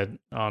not have it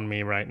on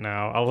me right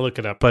now. I'll look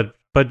it up. But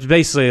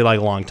basically, like,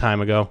 a long time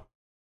ago.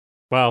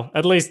 Well,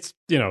 at least,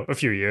 a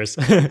few years.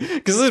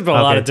 Because there's been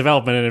a lot of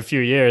development in a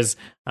few years.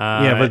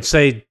 But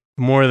say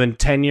more than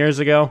 10 years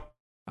ago?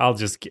 I'll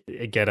just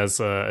get us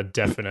a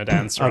definite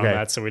answer on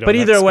that so we don't. But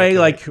either way,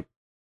 like,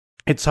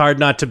 it's hard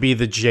not to be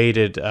the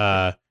jaded,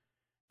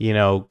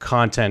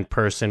 content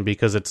person,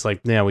 because it's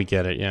like, yeah, we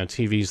get it.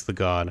 TV's the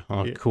god.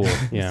 Oh, cool.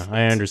 Yeah,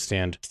 I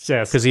understand.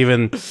 Yes. Because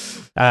even,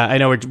 I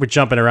know we're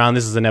jumping around.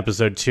 This is an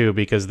episode 2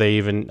 because they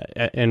even,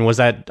 and was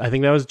that, I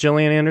think that was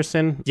Gillian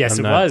Anderson? Yes,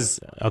 it was.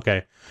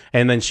 Okay.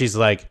 And then she's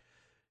like,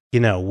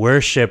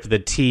 worship the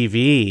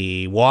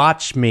TV,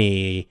 watch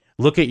me,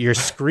 look at your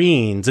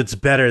screens. It's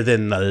better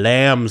than the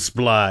lamb's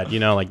blood,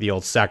 like the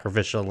old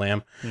sacrificial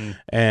lamb.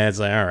 And it's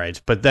like, all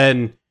right. But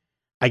then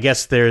I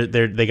guess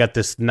they got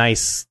this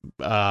nice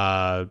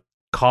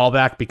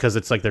callback, because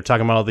it's like they're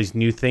talking about all these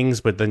new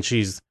things, but then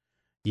she's,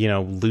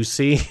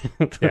 Lucy,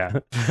 from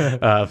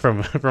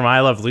I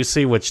Love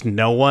Lucy, which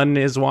no one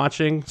is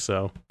watching,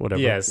 so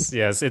whatever. Yes,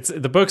 it's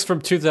the book's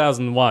from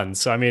 2001,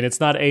 so I mean it's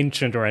not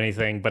ancient or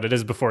anything, but it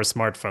is before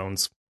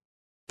smartphones.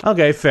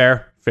 Okay,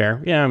 fair.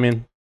 Yeah, I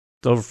mean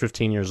it's over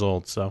 15 years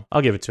old, so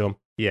I'll give it to him.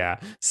 Yeah.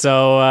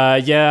 So,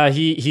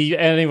 he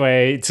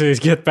anyway, to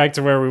get back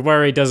to where we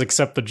were, he does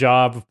accept the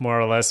job, more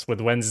or less,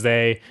 with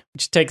Wednesday,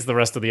 which takes the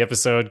rest of the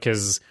episode,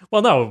 because,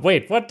 well, no,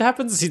 wait, what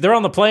happens? They're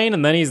on the plane,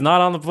 and then he's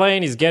not on the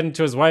plane, he's getting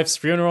to his wife's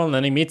funeral, and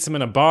then he meets him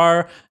in a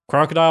bar,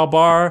 crocodile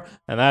bar,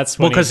 and that's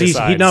when because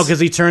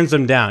he turns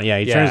him down. Yeah,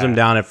 he turns him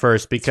down at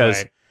first,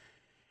 because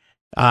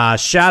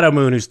Shadow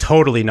Moon, who's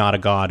totally not a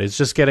god, is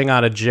just getting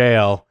out of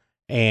jail,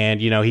 and,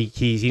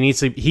 he needs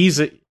to,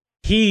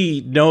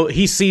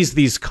 he sees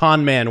these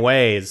con man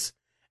ways,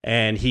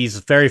 and he's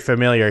very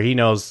familiar. He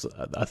knows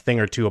a thing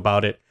or two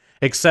about it,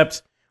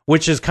 except,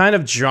 which is kind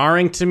of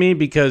jarring to me,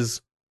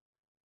 because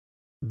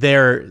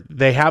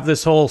they have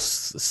this whole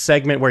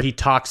segment where he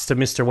talks to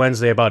Mr.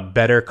 Wednesday about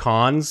better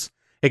cons,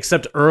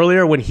 except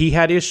earlier when he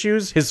had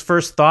issues, his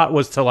first thought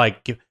was to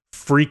like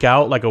freak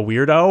out like a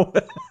weirdo.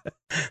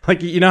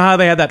 Like, how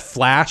they had that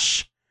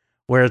flash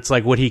where it's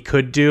like what he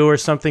could do or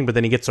something, but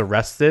then he gets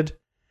arrested.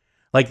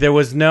 Like, there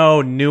was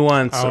no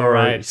nuance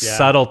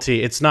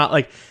subtlety. It's not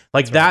like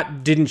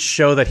that didn't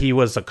show that he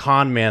was a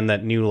con man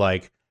that knew,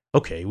 like,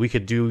 okay, we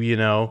could do,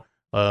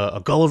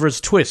 a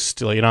Gulliver's Twist.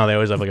 They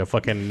always have, like, a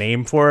fucking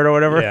name for it or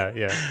whatever.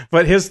 Yeah.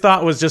 But his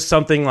thought was just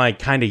something, like,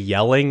 kind of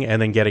yelling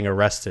and then getting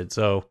arrested.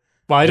 So,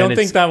 well, I don't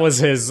think that was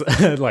his,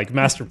 like,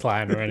 master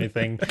plan or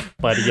anything.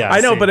 But, yeah.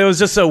 I know, but it was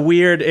just so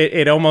weird.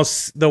 It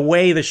almost, the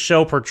way the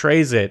show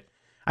portrays it,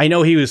 I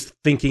know he was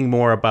thinking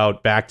more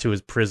about back to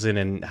his prison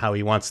and how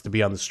he wants to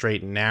be on the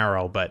straight and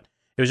narrow, but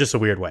it was just a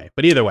weird way.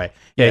 But either way,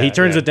 he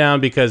turns it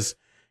down because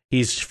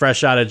he's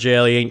fresh out of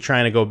jail. He ain't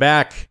trying to go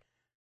back.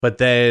 But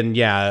then,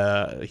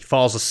 he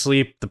falls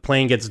asleep. The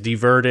plane gets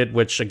diverted,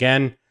 which,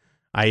 again,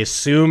 I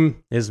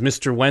assume is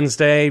Mr.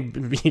 Wednesday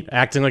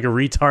acting like a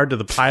retard to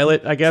the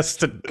pilot, I guess,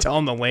 to tell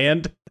him to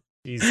land.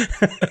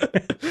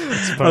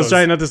 I was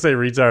trying not to say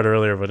retard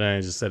earlier, but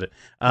I just said it.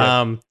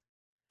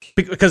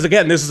 Because,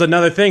 again, this is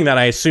another thing that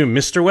I assume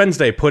Mr.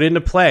 Wednesday put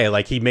into play.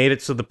 Like, he made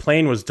it so the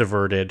plane was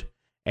diverted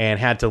and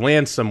had to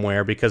land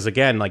somewhere because,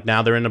 again, like,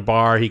 now they're in a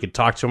bar. He could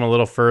talk to him a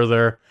little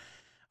further.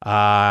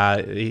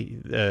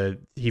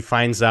 He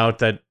finds out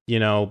that,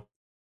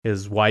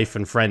 his wife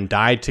and friend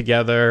died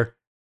together.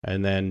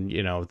 And then,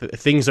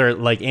 things are,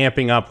 like,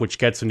 amping up, which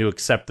gets him to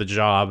accept the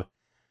job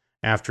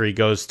after he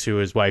goes to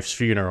his wife's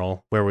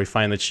funeral, where we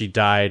find that she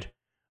died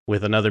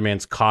with another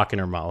man's cock in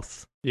her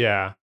mouth.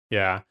 Yeah.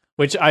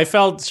 Which I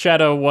felt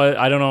Shadow was,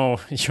 I don't know,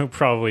 you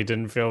probably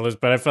didn't feel this,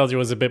 but I felt he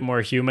was a bit more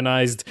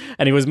humanized,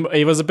 and he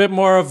was a bit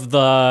more of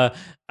the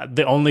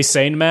only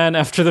sane man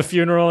after the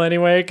funeral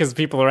anyway, because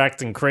people are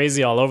acting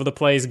crazy all over the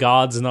place,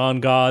 gods,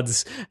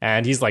 non-gods,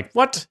 and he's like,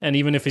 what? And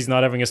even if he's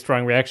not having a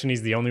strong reaction,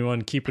 he's the only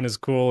one keeping his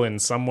cool in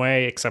some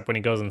way, except when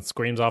he goes and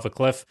screams off a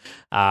cliff.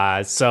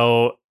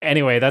 So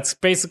anyway, that's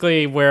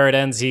basically where it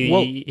ends.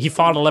 He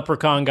fought a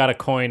leprechaun, got a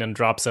coin, and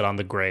drops it on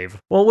the grave.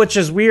 Well, which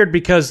is weird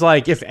because,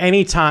 like,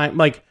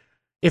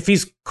 if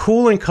he's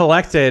cool and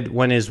collected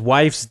when his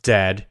wife's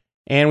dead,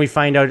 and we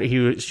find out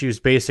she was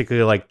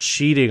basically, like,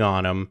 cheating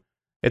on him,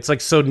 it's like,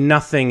 so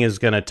nothing is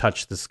going to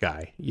touch this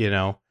guy,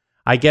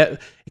 I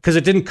get, because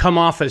it didn't come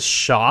off as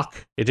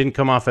shock. It didn't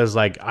come off as,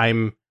 like,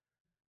 I'm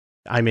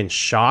in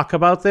shock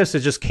about this. It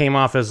just came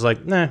off as,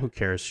 like, nah, who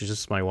cares? She's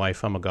just my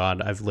wife. I'm a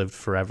god. I've lived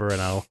forever,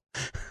 and I'll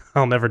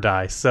never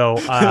die. So,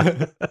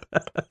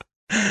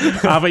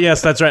 but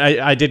yes, that's right.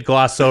 I did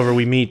gloss over.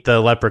 We meet the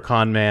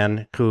leprechaun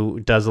man who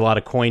does a lot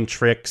of coin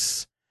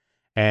tricks,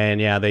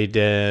 and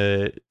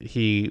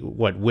he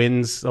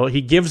wins. Oh,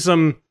 he gives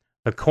them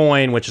a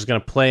coin, which is going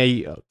to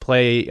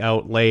play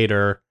out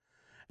later,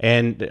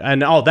 and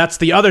that's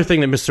the other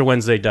thing that Mr.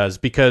 Wednesday does,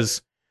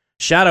 because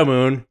Shadow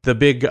Moon, the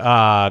big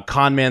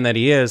con man that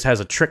he is, has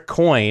a trick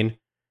coin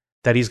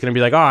that he's going to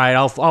be like, all right,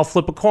 I'll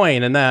flip a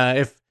coin, and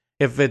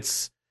if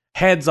it's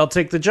heads, I'll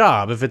take the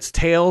job. If it's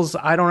tails,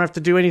 I don't have to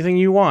do anything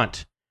you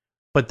want.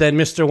 But then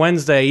Mr.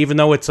 Wednesday, even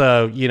though it's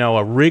a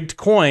rigged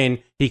coin,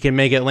 he can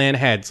make it land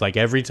heads, like,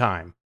 every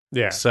time.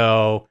 Yeah.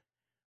 So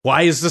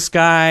why is this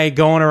guy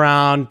going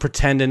around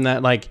pretending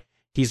that, like,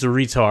 he's a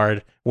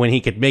retard when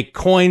he could make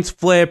coins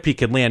flip, he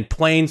could land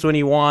planes when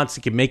he wants,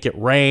 he could make it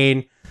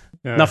rain?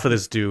 Enough of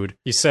this dude.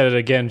 You said it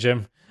again,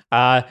 Jim.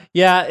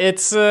 Yeah,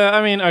 it's.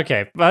 I mean,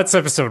 okay, that's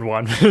episode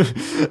 1.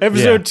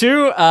 Episode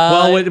 2.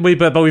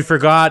 But we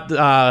forgot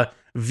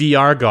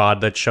VR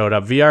God that showed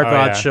up. VR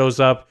God shows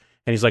up,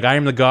 and he's like, "I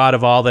am the god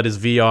of all that is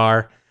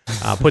VR.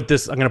 I'm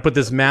gonna put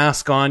this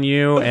mask on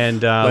you,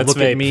 and look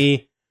at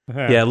me."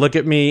 Yeah, look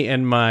at me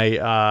and my,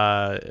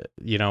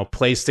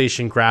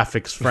 PlayStation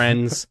graphics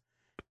friends.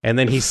 And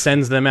then he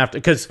sends them after,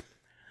 because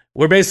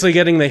we're basically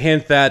getting the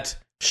hint that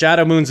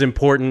Shadow Moon's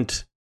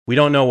important. We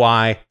don't know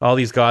why. All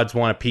these gods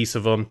want a piece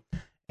of him.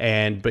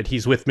 But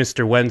he's with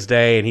Mr.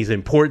 Wednesday, and he's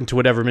important to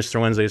whatever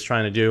Mr. Wednesday is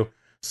trying to do.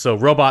 So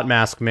Robot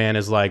Mask Man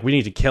is like, we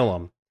need to kill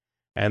him.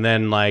 And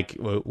then, like,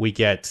 we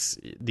get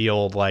the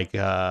old, like,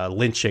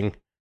 lynching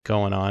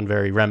going on,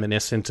 very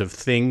reminiscent of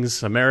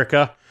Things,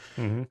 America.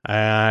 Mm-hmm.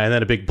 And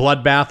then a big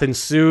bloodbath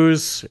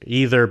ensues,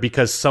 either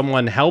because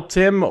someone helped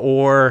him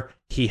or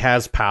he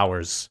has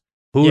powers.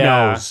 Who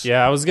knows?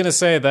 Yeah, I was gonna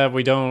say that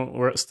we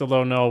still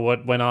don't know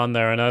what went on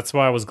there, and that's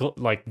why I was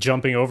like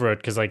jumping over it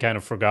because I kind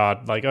of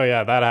forgot. Like, oh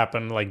yeah, that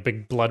happened. Like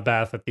big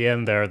bloodbath at the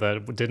end there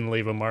that didn't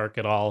leave a mark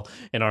at all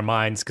in our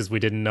minds because we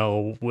didn't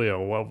know,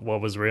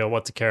 what was real,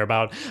 what to care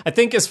about. I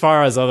think as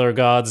far as other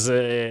gods,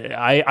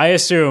 I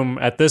assume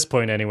at this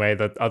point anyway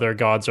that other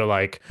gods are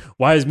like,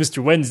 why is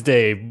Mr.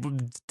 Wednesday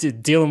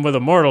dealing with a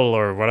mortal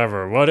or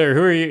whatever?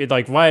 Who are you?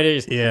 Like,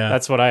 why?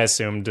 That's what I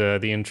assumed.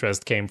 The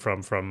interest came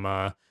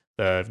from.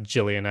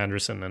 Gillian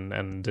Anderson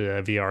and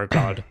VR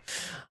God,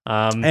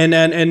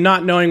 and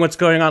not knowing what's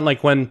going on,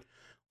 like when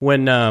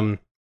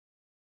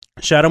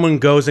Shadow Moon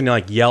goes and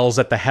like yells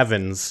at the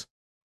heavens,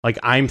 like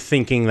I'm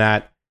thinking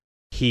that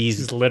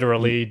he's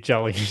literally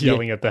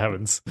yelling at the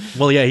heavens.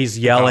 Well, yeah, he's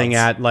yelling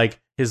at like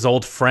his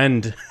old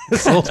friend,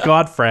 his old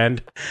god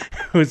friend,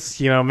 who's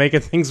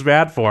making things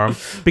bad for him.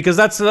 Because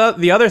that's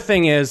the other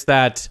thing is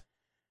that,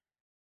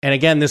 and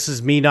again, this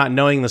is me not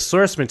knowing the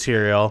source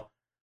material.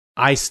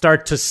 I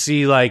start to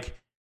see like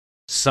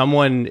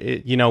someone,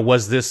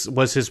 was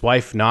his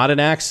wife not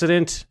an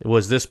accident?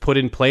 Was this put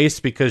in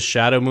place because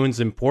Shadow Moon's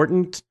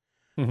important?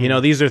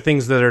 Mm-hmm. These are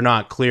things that are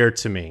not clear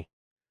to me.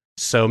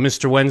 So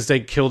Mr.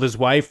 Wednesday killed his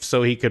wife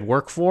so he could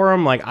work for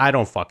him? Like, I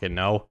don't fucking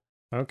know.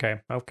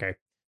 Okay.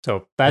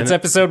 So that's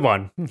episode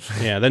 1.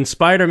 Yeah, then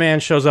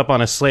Spider-Man shows up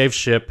on a slave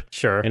ship.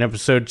 Sure. In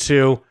episode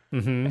 2.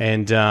 Mm-hmm.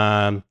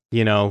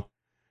 And,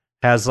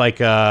 has like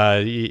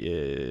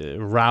a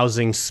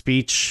rousing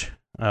speech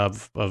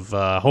of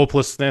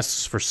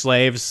hopelessness for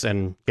slaves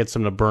and gets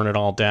them to burn it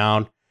all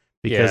down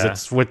because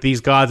it's with these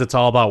gods, it's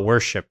all about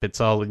worship. It's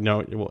all,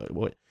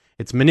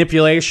 it's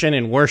manipulation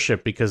and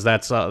worship because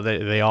that's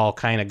they all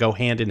kind of go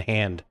hand in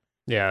hand.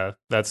 Yeah,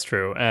 that's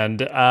true.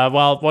 And,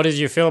 what did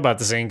you feel about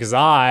the scene? Because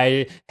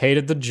I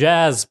hated the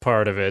jazz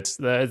part of it.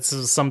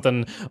 It's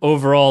something,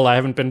 overall, I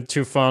haven't been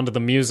too fond of the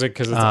music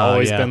because it's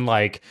always been,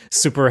 like,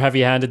 super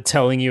heavy-handed,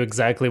 telling you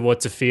exactly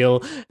what to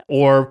feel,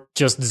 or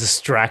just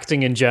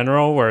distracting in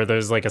general, where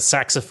there's, like, a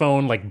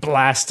saxophone, like,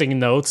 blasting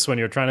notes when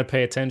you're trying to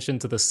pay attention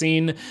to the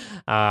scene.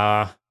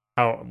 What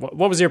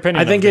was your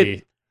opinion?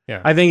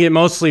 I think it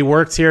mostly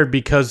worked here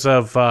because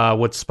of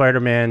what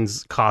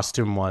Spider-Man's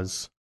costume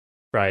was.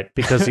 Right.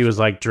 Because he was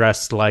like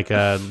dressed like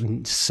a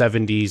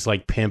 70s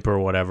like pimp or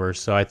whatever.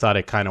 So I thought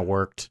it kind of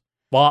worked.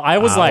 Well, I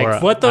was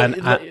like, what the...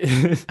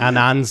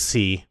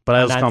 Anansi, but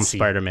I was called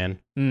Spider-Man.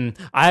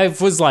 I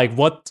was like,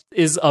 what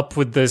is up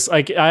with this?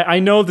 Like, I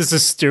know this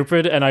is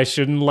stupid and I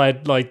shouldn't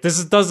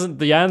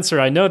the answer.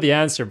 I know the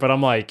answer, but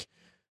I'm like,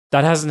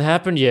 that hasn't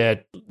happened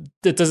yet.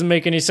 It doesn't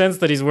make any sense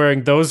that he's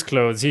wearing those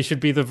clothes. He should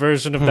be the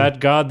version of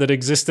that god that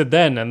existed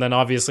then. And then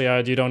obviously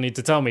you don't need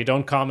to tell me.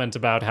 Don't comment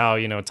about how,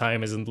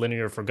 time isn't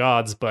linear for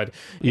gods. But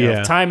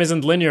if time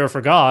isn't linear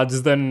for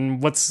gods, then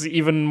what's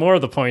even more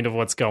the point of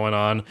what's going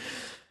on?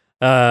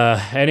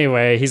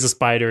 Anyway, he's a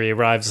spider. He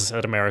arrives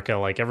at America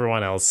like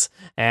everyone else.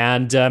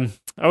 And,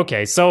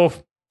 okay, so...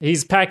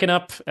 he's packing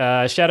up.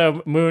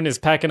 Shadow Moon is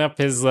packing up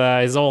his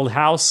old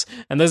house.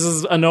 And this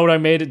is a note I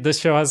made. This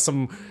show has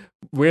some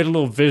weird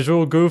little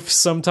visual goofs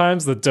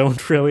sometimes that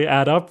don't really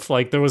add up.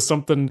 Like there was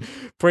something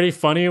pretty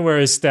funny where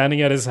he's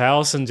standing at his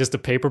house and just a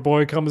paper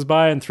boy comes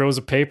by and throws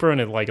a paper and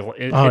it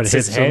hits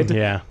his head.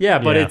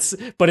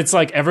 But it's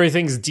like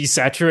everything's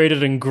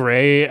desaturated and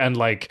gray and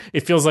like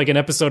it feels like an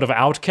episode of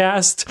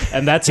Outcast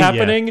and that's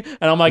happening.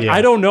 And I'm like,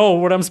 I don't know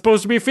what I'm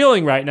supposed to be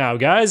feeling right now,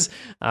 guys.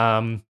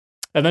 And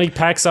then he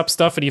packs up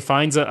stuff and he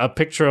finds a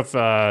picture of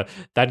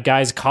that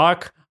guy's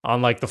cock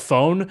on like the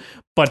phone.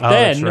 But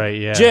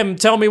then, Jim,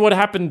 tell me what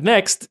happened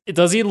next.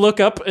 Does he look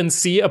up and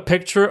see a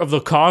picture of the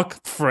cock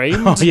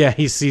framed? Oh, yeah,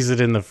 he sees it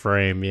in the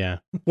frame, yeah.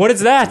 What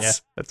is that? Yeah,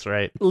 that's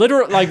right.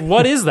 Literally, like,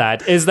 what is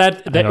that? Is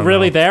that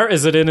really there?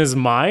 Is it in his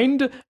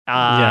mind?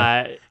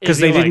 Because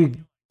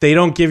they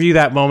don't give you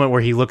that moment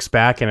where he looks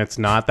back and it's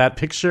not that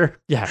picture.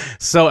 Yeah.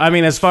 So, I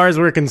mean, as far as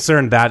we're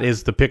concerned, that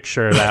is the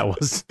picture that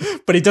was.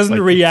 But he doesn't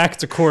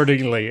react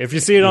accordingly. If you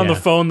see it on the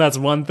phone, that's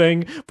one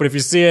thing. But if you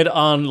see it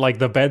on, like,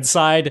 the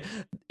bedside,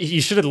 he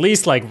should at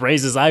least, like,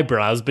 raise his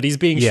eyebrows. But he's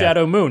being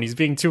Shadow Moon. He's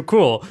being too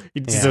cool.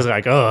 He's just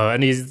like,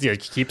 and he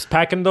keeps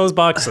packing those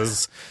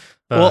boxes.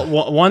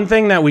 Well, one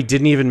thing that we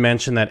didn't even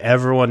mention that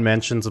everyone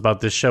mentions about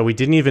this show, we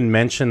didn't even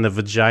mention the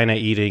vagina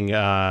eating,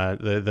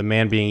 the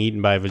man being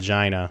eaten by a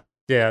vagina.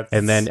 Yeah,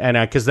 and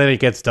because then it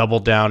gets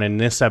doubled down in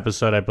this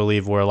episode, I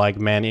believe, where like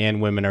men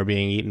and women are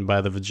being eaten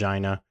by the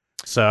vagina.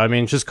 So I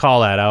mean, just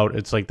call that out.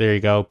 It's like, there you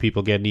go,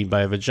 people getting eaten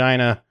by a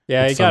vagina.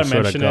 Yeah, you gotta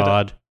mention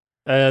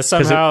it.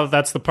 Somehow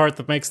that's the part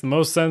that makes the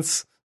most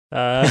sense.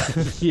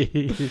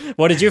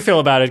 What did you feel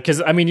about it? Because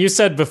I mean, you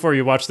said before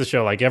you watched the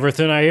show, like,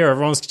 everything I hear,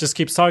 everyone just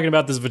keeps talking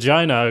about this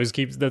vagina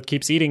that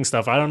keeps eating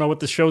stuff. I don't know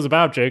what this show's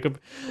about,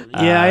 Jacob.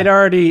 Yeah, I'd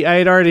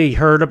already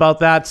heard about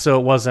that, so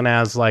it wasn't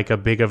as like a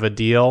big of a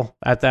deal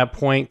at that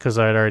point, because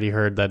I'd already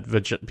heard that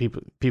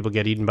people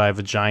get eaten by a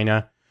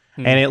vagina.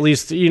 And at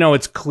least,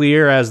 it's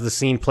clear as the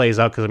scene plays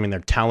out, because I mean, they're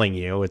telling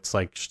you, it's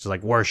like, just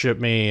like, worship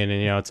me, and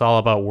it's all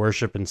about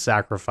worship and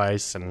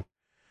sacrifice, and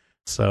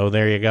so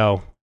there you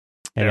go.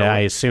 And I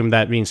assume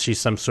that means she's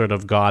some sort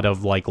of god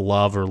of like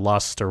love or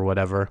lust or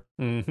whatever.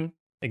 Mm-hmm.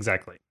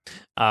 Exactly.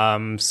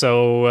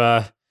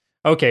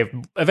 Okay.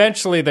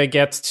 Eventually, they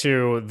get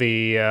to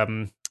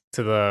the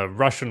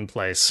Russian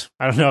place.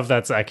 I don't know if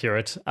that's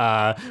accurate.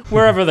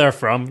 Wherever they're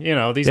from,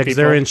 these people.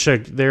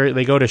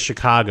 They go to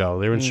Chicago.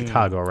 They're in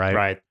Chicago, right?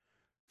 Right.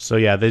 So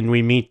yeah, then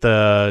we meet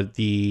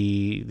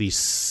the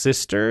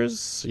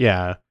sisters.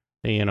 Yeah,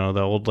 the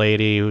old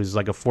lady who's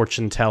like a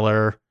fortune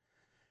teller,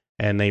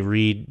 and they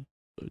read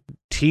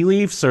tea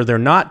leaves, or they're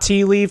not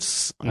tea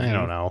leaves. Mm-hmm. I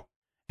don't know.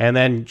 And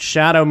then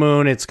Shadow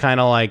Moon, it's kind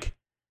of like,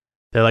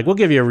 they're like, we'll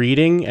give you a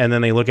reading, and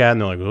then they look at it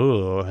and they're like,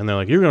 oh, and they're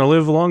like, you're gonna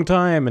live a long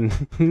time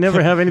and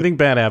never have anything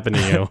bad happen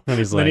to you. And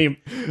he's like, he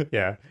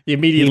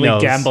immediately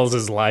gambles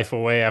his life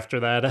away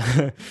after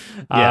that.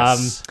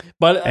 Yes.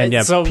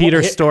 So Peter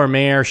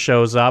Stormare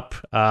shows up,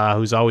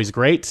 who's always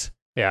great.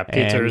 Yeah,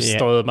 Peter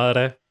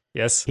Stormare.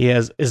 Yes.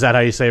 Is that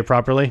how you say it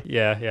properly?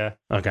 Yeah.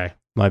 Okay.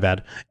 My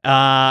bad.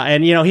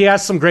 And he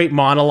has some great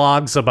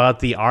monologues about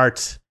the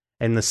art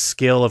and the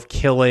skill of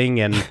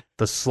killing and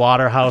the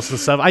slaughterhouse and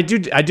stuff. I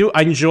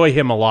enjoy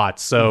him a lot.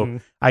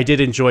 So I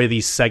did enjoy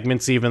these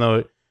segments, even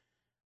though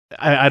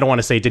I don't want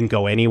to say it didn't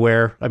go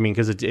anywhere. I mean,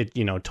 because it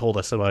told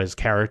us about his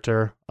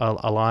character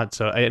a lot.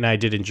 So I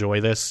did enjoy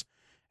this.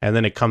 And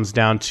then it comes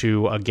down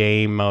to a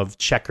game of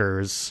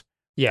checkers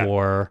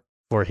for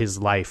his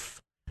life.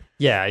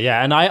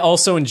 Yeah, and I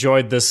also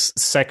enjoyed this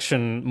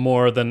section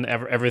more than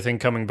everything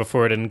coming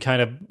before it, and kind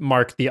of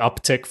marked the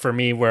uptick for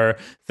me where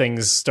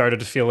things started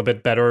to feel a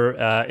bit better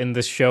in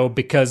this show,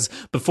 because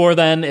before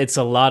then it's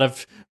a lot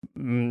of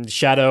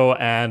Shadow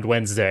and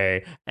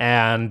Wednesday,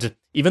 and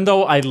even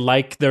though I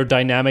like their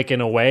dynamic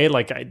in a way,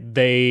 like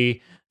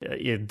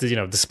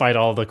despite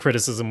all the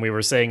criticism we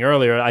were saying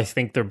earlier, I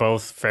think they're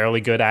both fairly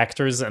good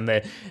actors, and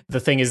the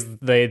thing is,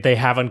 they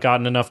haven't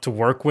gotten enough to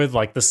work with.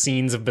 Like, the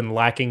scenes have been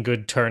lacking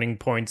good turning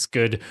points,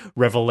 good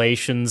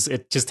revelations.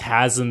 It just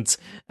hasn't.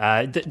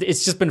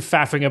 It's just been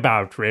faffing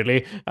about,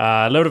 really.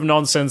 A load of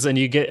nonsense, and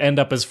you end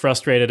up as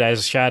frustrated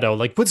as Shadow.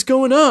 Like, what's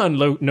going on?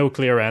 No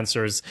clear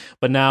answers.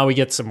 But now we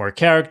get some more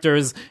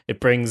characters. It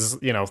brings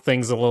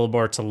things a little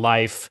more to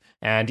life.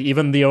 And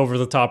even the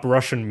over-the-top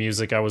Russian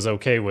music I was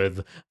okay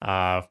with.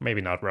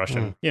 Maybe not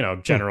Russian,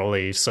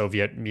 generally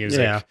Soviet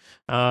music.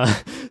 Yeah.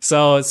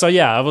 So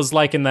yeah, I was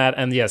liking that.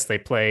 And yes, they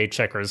play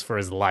checkers for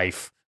his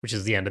life, which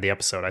is the end of the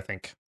episode, I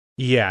think.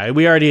 Yeah,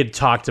 we already had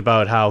talked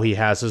about how he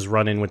has his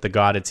run-in with the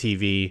god of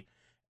TV.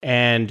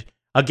 And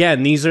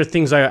again, these are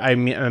things I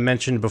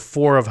mentioned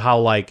before, of how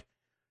like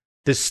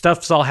this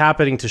stuff's all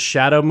happening to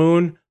Shadow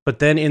Moon, but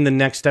then in the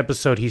next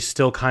episode, he's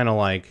still kind of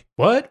like,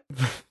 what?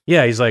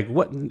 Yeah, he's like,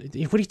 what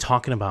are you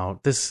talking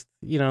about? This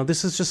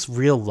is just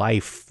real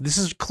life. This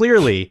is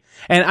clearly.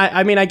 And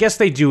I mean, I guess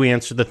they do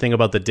answer the thing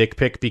about the dick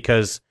pic,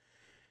 because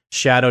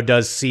Shadow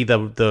does see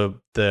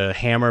the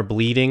hammer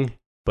bleeding,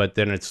 but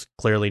then it's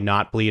clearly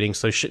not bleeding.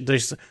 So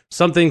there's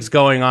something's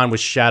going on with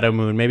Shadow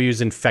Moon. Maybe he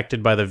was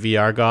infected by the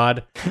VR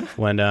god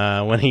when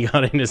he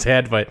got in his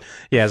head. But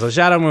yeah, so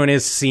Shadow Moon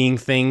is seeing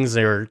things,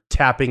 or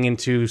tapping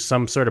into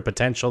some sort of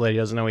potential that he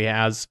doesn't know he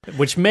has.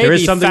 Which may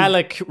be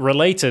phallic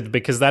related,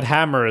 because that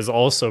hammer is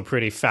also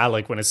pretty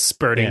phallic when it's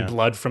spurting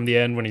blood from the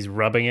end when he's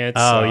rubbing it.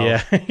 Oh, so,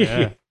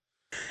 yeah.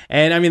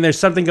 And I mean, there's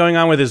something going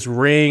on with his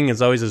ring.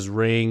 It's always his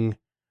ring.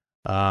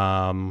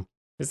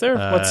 Is there?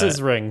 What's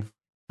his ring?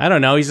 I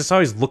don't know. He's just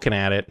always looking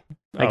at it.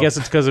 I guess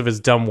it's because of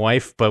his dumb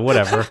wife, but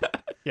whatever.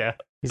 Yeah.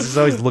 He's just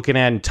always looking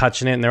at it and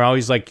touching it, and they're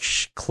always like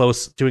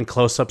doing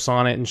close-ups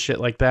on it and shit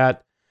like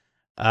that.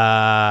 Yeah.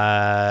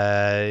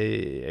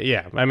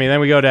 I mean, then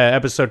we go to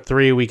episode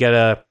 3. We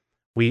get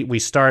we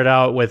start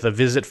out with a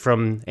visit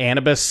from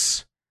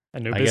Anubis.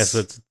 Anubis, I guess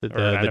it's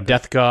the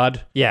death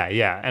god.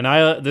 Yeah.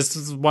 And this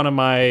is one of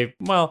my,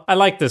 I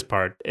like this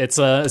part. It's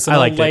an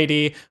old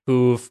lady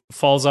who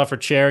falls off her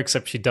chair,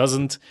 except she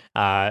doesn't.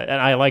 And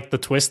I like the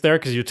twist there,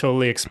 because you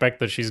totally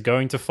expect that she's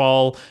going to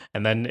fall,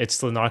 and then it's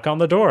the knock on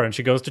the door, and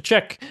she goes to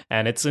check,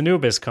 and it's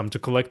Anubis come to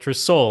collect her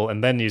soul,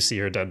 and then you see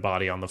her dead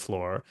body on the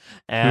floor.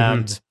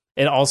 And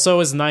it also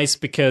is nice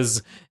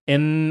because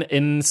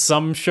in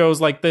some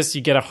shows like this,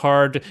 you get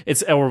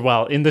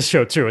in this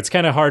show too, it's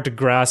kind of hard to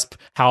grasp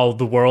how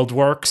the world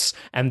works,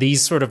 and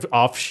these sort of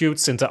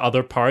offshoots into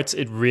other parts,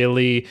 it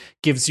really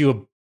gives you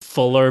a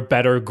fuller,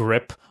 better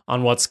grip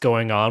on what's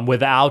going on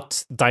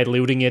without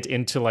diluting it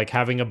into like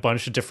having a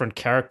bunch of different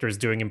characters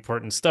doing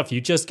important stuff.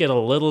 You just get a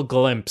little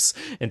glimpse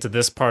into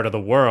this part of the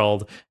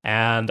world,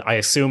 and I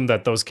assume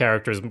that those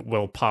characters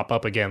will pop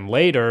up again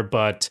later,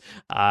 but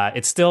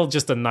it's still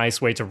just a nice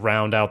way to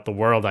round out the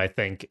world, I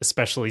think,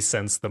 especially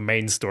since the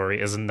main story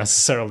isn't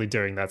necessarily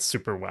doing that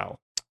super well.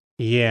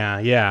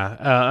 Yeah.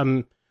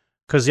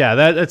 Because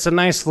it's a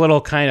nice little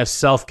kind of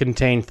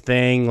self-contained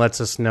thing, lets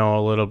us know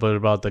a little bit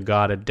about the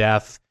god of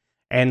death.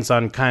 Ends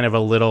on kind of a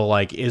little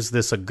like, is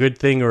this a good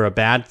thing or a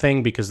bad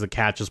thing? Because the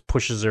cat just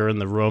pushes her in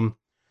the room.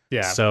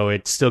 Yeah. So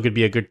it still could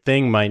be a good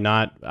thing, might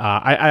not.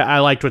 I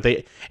liked what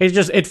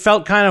it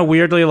felt kind of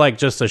weirdly like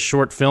just a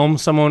short film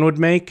someone would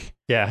make.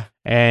 Yeah.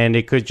 And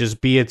it could just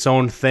be its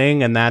own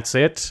thing, and that's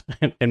it.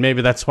 And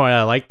maybe that's why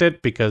I liked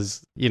it,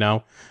 because,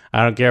 I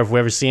don't care if we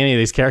ever see any of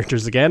these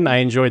characters again. I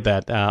enjoyed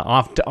that.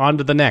 On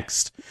to the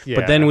next. Yeah.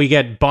 But then we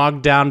get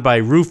bogged down by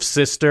Roof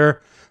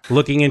Sister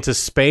looking into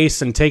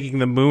space and taking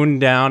the moon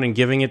down and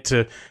giving it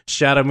to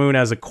Shadow Moon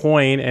as a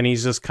coin, and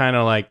he's just kind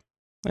of like,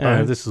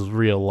 this is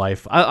real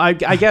life. I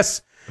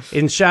guess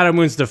in Shadow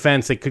Moon's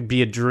defense, it could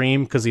be a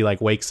dream because he like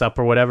wakes up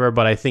or whatever,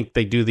 but I think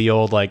they do the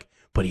old like,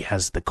 but he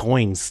has the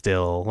coin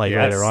still, like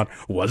later on.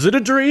 Was it a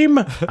dream?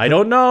 I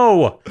don't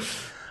know.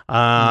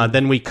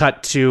 Then we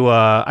cut to,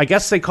 I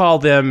guess they call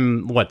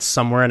them,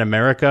 Somewhere in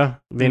America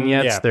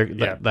vignettes?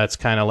 That's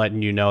kind of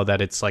letting you know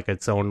that it's like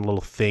its own little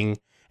thing.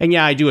 And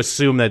yeah, I do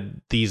assume that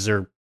these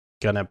are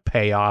going to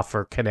pay off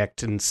or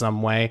connect in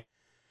some way.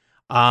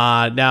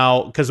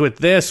 Now, because with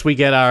this, we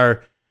get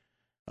our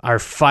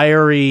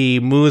fiery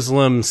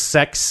Muslim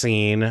sex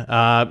scene.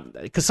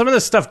 Because some of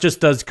this stuff just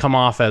does come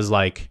off as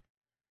like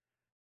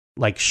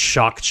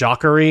shock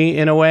jockery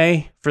in a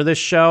way for this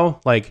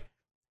show. Like,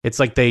 it's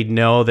like they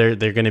know they're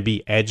going to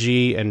be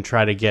edgy and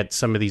try to get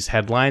some of these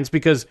headlines.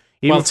 Because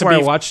even before I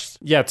watched...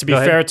 Yeah, to be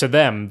fair to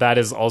them, that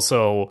is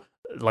also...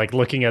 Like,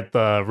 looking at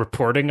the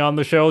reporting on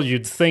the show,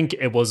 you'd think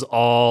it was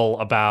all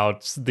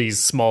about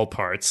these small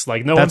parts.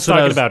 Like, no one's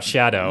talking about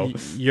Shadow.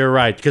 You're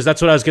right, because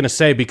that's what I was going to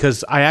say,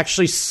 because I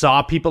actually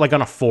saw people, like,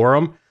 on a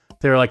forum,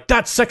 they were like,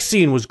 that sex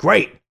scene was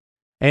great.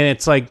 And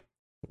it's like,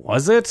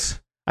 was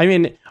it? I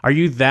mean, are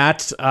you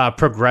that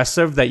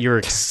progressive that you're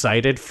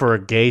excited for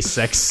a gay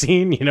sex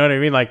scene? You know what I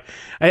mean? Like,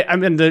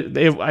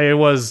 it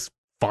was...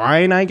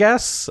 fine, I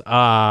guess.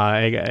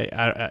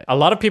 A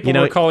lot of people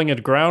were calling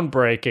it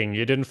groundbreaking.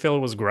 You didn't feel it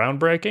was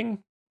groundbreaking?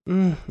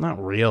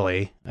 Not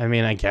really. I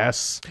mean, I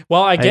guess.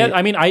 Well,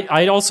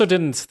 I also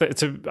didn't.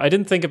 I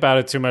didn't think about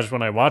it too much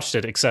when I watched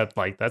it, except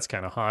like that's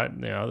kind of hot.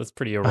 That's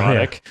pretty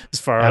erotic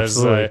as far as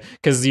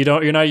because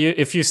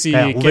if you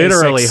see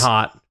literally sex,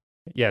 hot.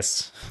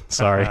 Yes.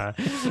 Sorry.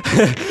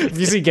 If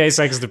you see gay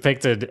sex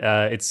depicted,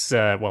 it's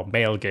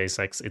male gay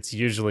sex. It's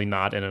usually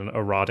not in an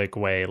erotic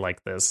way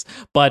like this.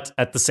 But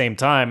at the same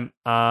time,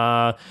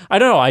 I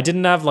don't know. I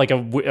didn't have like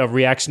a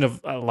reaction of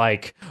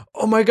like,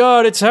 oh my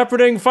god, it's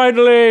happening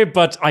finally.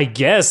 But I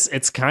guess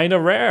it's kind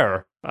of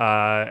rare.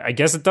 I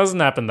guess it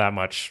doesn't happen that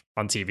much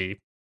on TV,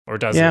 or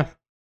does it?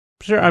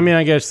 Sure. I mean,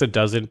 I guess it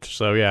doesn't.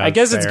 So yeah, I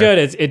guess it's good.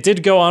 It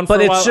did go on for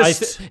a while.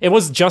 It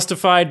was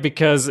justified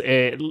because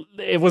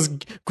it was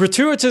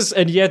gratuitous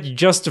and yet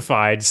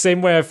justified.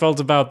 Same way I felt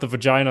about the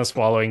vagina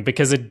swallowing,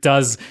 because it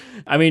does.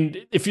 I mean,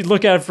 if you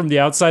look at it from the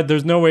outside,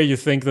 there's no way you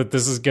think that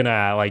this is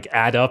gonna like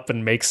add up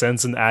and make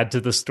sense and add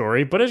to the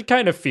story. But it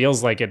kind of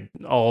feels like it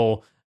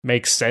all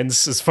makes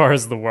sense as far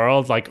as the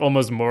world, like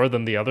almost more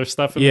than the other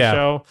stuff in the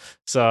show.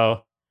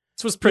 So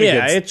this was pretty good.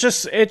 Yeah,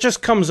 it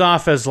just comes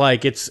off as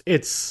like it's.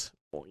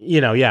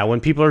 When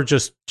people are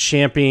just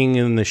championing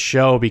in the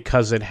show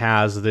because it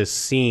has this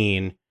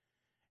scene,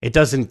 it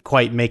doesn't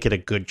quite make it a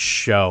good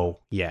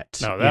show yet.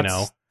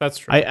 No, that's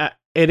true.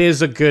 It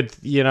is a good,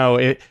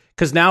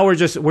 because now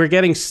we're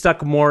getting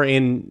stuck more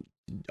in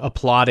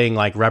applauding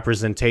like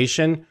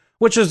representation,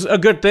 which is a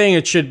good thing.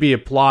 It should be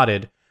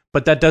applauded,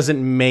 but that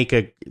doesn't make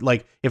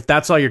if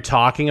that's all you're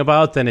talking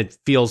about, then it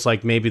feels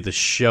like maybe the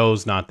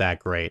show's not that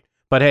great.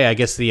 But hey, I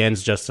guess the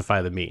ends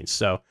justify the means.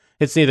 So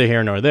it's neither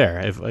here nor there.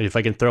 If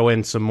I can throw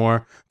in some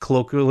more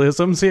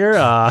colloquialisms here,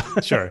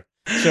 sure.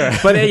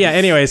 But yeah,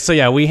 anyway, so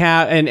yeah, we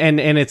have and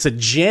it's a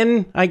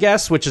djinn, I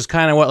guess, which is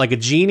kind of like a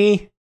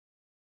genie.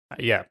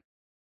 Yeah.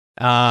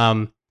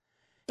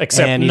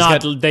 Except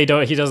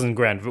he doesn't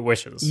grant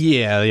wishes.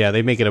 Yeah,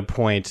 they make it a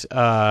point.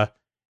 And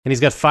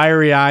he's got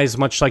fiery eyes,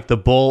 much like the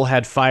bull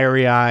had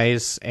fiery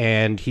eyes,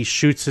 and he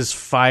shoots his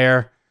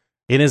fire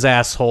in his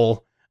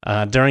asshole.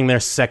 During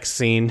their sex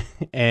scene,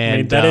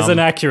 and that is an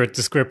accurate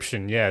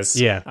description. Yes,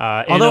 yeah.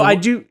 Although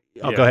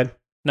go ahead.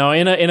 No,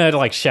 in a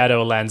like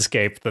shadow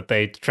landscape that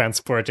they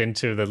transport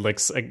into that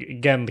looks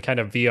again kind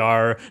of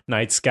VR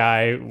night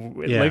sky.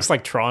 It looks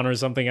like Tron or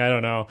something. I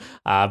don't know.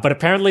 But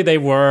apparently they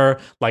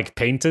were like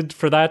painted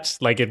for that.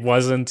 Like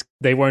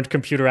they weren't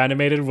computer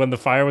animated when the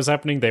fire was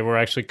happening. They were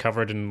actually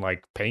covered in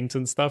like paint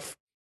and stuff.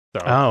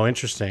 So. Oh,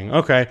 interesting.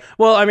 Okay.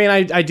 Well, I mean,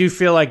 I do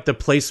feel like the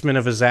placement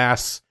of his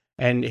ass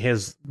and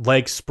his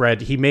leg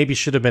spread, he maybe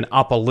should have been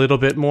up a little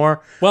bit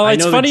more. Well,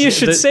 it's funny you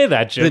should say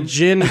that,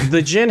 Jim.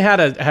 The Jin had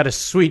a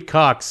sweet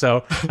cock,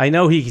 so I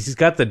know he's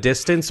got the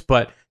distance,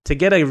 but to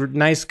get a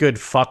nice good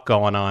fuck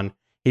going on,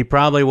 he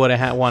probably would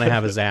have want to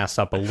have his ass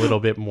up a little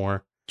bit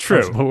more.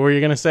 True. What were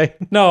you going to say?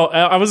 No,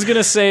 I was going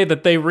to say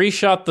that they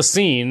reshot the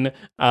scene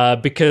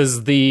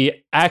because the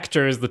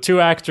two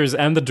actors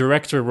and the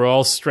director were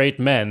all straight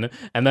men,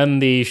 and then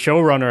the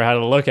showrunner had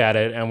a look at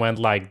it and went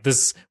like,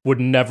 this would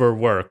never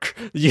work.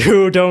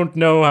 You don't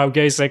know how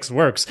gay sex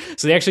works.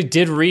 So they actually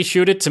did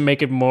reshoot it to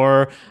make it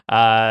more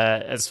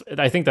I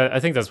think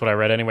that's what I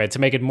read anyway, to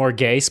make it more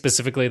gay.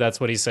 Specifically,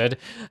 that's what he said.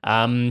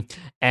 But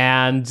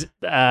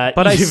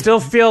I still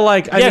feel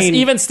like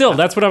even still,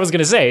 that's what I was going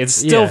to say. It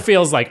still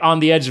feels like on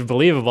the edge of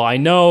believable. I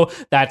know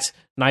that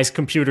nice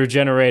computer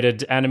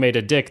generated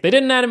animated dick. They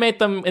didn't animate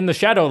them in the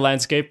shadow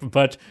landscape,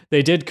 but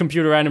they did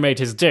computer animate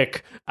his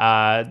dick.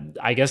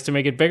 I guess to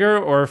make it bigger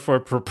or for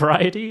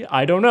propriety.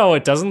 I don't know.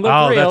 It doesn't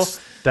look real.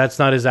 That's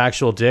not his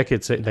actual dick.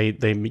 They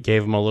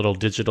gave him a little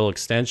digital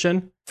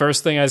extension.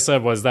 First thing I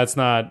said was that's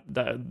not.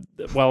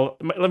 Well,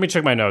 let me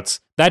check my notes.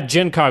 That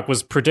Jin cock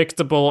was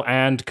predictable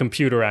and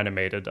computer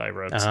animated. I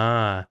wrote.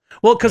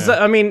 Well, because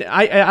I mean,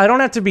 I don't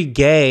have to be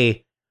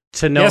gay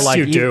to know. Yes, like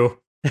you do.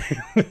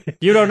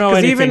 You don't know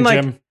anything, even,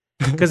 Jim.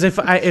 Because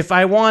if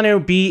I want to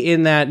be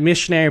in that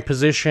missionary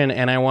position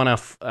and I want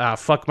to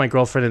fuck my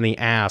girlfriend in the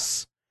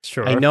ass,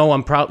 sure. I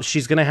know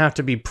she's gonna have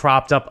to be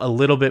propped up a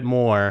little bit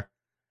more.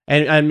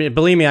 And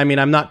believe me, I mean,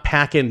 I'm not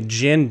packing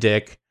Jin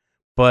dick,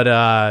 but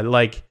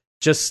like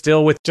just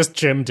still with just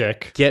Jim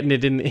dick, getting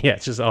it in. Yeah,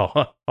 just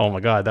oh my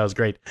god, that was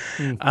great.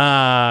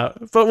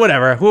 But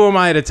whatever. Who am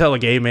I to tell a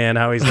gay man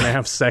how he's gonna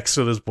have sex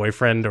with his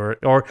boyfriend,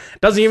 or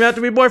doesn't even have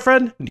to be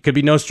boyfriend? It could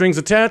be no strings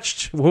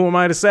attached. Who am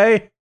I to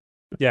say?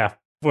 Yeah.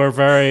 We're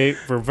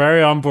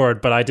very on board,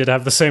 but I did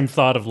have the same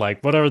thought of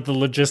like, what are the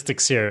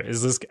logistics here?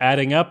 Is this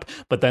adding up?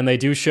 But then they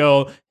do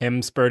show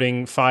him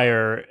spurting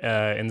fire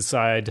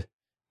inside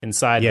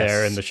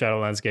there in the shadow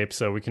landscape,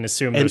 so we can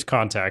assume there's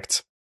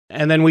contact.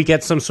 And then we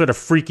get some sort of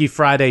Freaky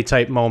Friday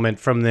type moment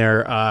from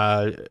their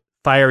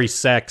fiery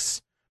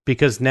sex,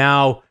 because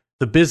now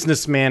the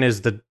businessman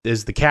is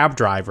the cab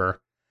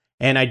driver.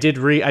 And I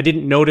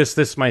didn't notice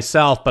this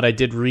myself, but I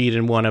did read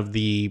in one of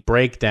the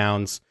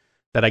breakdowns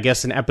that I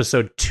guess in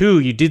episode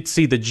 2, you did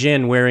see the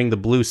Jin wearing the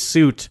blue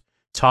suit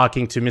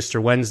talking to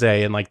Mr.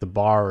 Wednesday in like the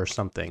bar or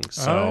something.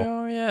 So,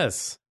 oh,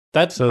 yes.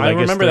 I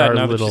remember that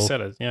now that you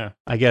said it. Yeah.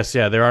 I guess,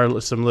 yeah, there are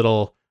some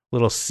little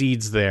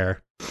seeds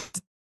there.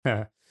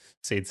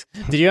 Seeds.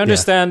 Did you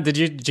understand? Yeah.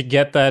 Did you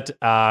get that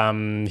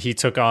he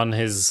took on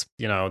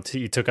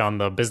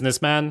the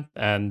businessman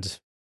and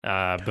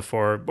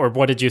before, or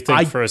what did you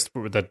think first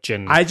that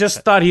Jin? I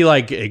just thought he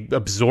like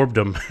absorbed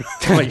him.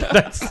 Like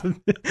that's.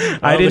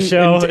 I didn't. The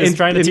show is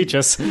trying to teach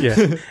us.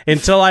 Yeah.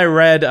 Until I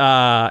read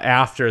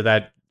after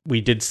that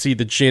we did see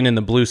the Jin in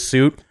the blue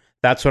suit.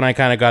 That's when I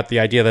kind of got the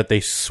idea that they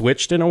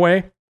switched in a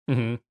way.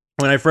 Mm-hmm.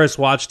 When I first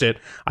watched it,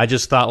 I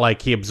just thought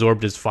like he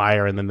absorbed his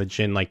fire and then the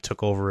Jin like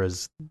took over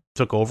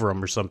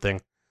him or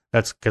something.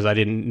 That's because I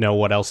didn't know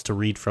what else to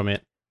read from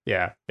it.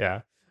 Yeah.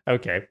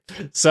 Okay.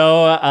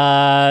 So,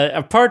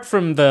 apart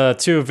from the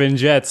two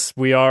vignettes,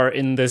 we are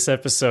in this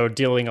episode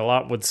dealing a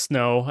lot with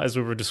snow, as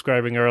we were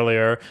describing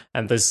earlier,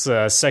 and this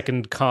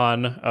second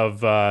con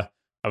of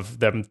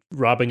them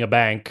robbing a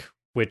bank,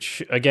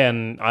 which,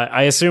 again,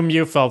 I assume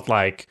you felt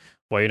like,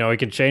 well, he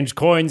can change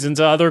coins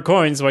into other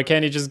coins. Why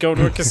can't he just go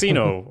to a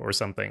casino or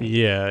something?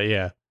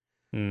 Yeah.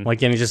 Why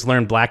can't he just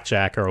learn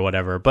blackjack or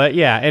whatever? But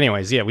yeah,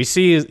 anyways, yeah, we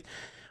see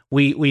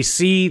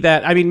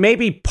that. I mean,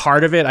 maybe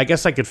part of it, I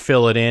guess I could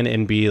fill it in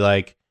and be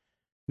like,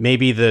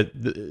 maybe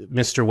the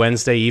Mr.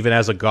 Wednesday, even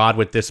as a god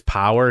with this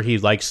power, he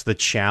likes the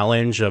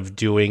challenge of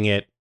doing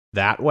it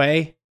that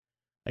way.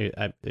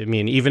 I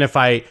mean, even if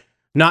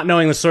not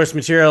knowing the source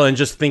material and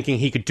just thinking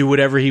he could do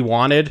whatever he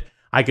wanted,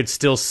 I could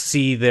still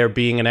see there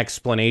being an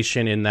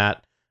explanation in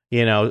that,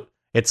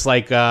 it's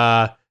like,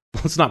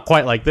 it's not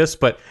quite like this,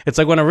 but it's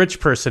like when a rich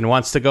person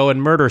wants to go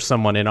and murder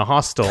someone in a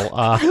hostel,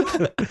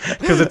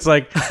 because it's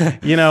like,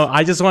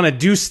 I just want to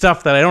do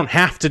stuff that I don't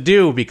have to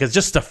do because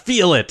just to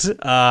feel it.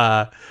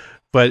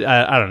 But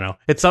I don't know.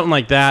 It's something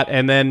like that.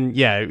 And then,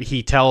 yeah,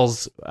 he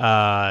tells,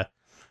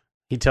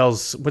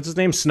 what's his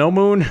name? Snow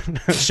Moon?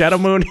 Shadow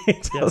Moon?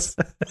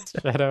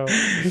 Shadow.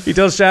 He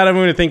tells Shadow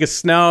Moon to think of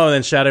snow, and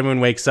then Shadow Moon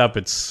wakes up,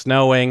 it's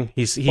snowing.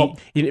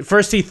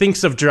 First he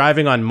thinks of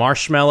driving on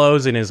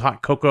marshmallows in his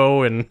hot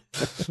cocoa and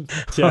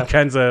all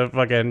kinds of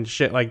fucking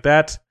shit like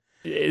that.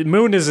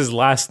 Moon is his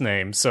last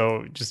name,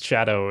 so just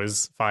Shadow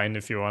is fine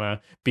if you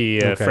want to be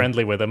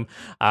friendly with him.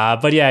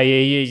 But yeah,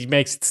 he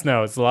makes it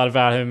snow. It's a lot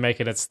about him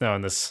making it snow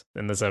in this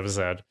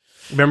episode.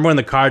 Remember when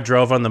the car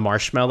drove on the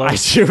marshmallows? I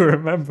do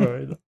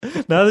remember.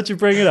 Now that you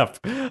bring it up,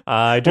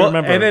 I do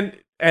remember.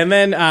 And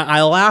then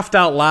I laughed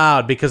out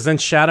loud because then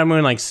Shadow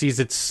Moon like sees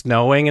it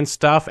snowing and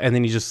stuff, and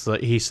then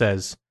he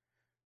says,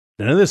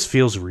 "None of this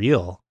feels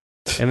real,"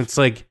 and it's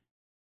like,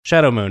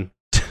 Shadow Moon,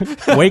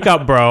 Wake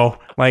up, bro.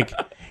 Like,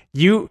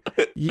 you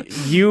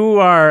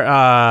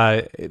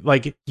are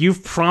like,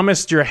 you've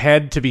promised your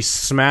head to be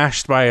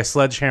smashed by a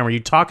sledgehammer. You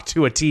talked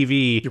to a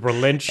TV. You were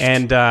lynched.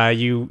 And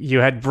you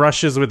had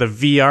brushes with a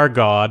VR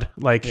god.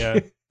 Like,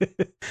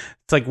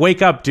 it's like,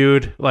 wake up,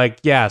 dude. Like,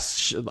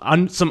 yes,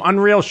 some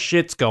unreal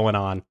shit's going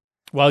on.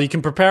 Well, you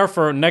can prepare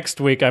for next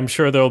week. I'm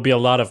sure there will be a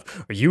lot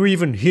of, are you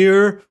even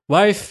here,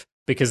 wife?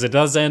 Because it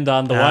does end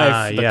on the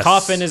wife. The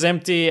coffin is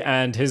empty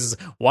and his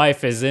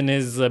wife is in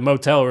his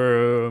motel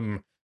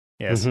room.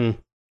 Yes. Mm-hmm.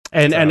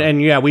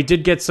 And yeah, we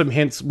did get some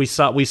hints. We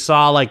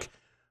saw like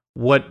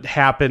what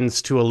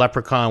happens to a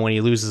leprechaun when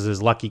he loses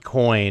his lucky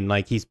coin.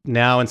 Like, he's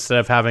now, instead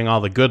of having all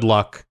the good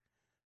luck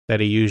that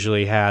he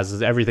usually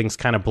has, everything's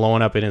kind of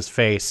blowing up in his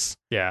face.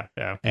 Yeah.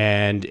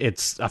 And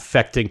it's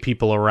affecting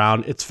people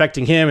around. It's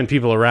affecting him and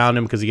people around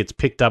him because he gets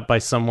picked up by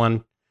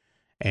someone.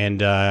 And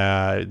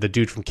the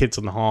dude from Kids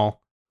in the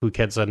Hall, who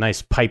gets a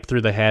nice pipe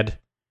through the head.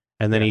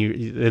 And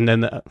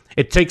then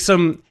it takes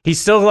him. He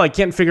still like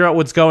can't figure out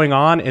what's going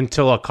on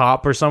until a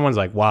cop or someone's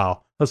like,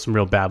 "Wow, that's some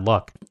real bad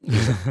luck."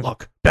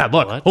 Bad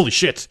luck. What? Holy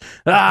shit!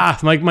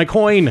 My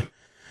coin.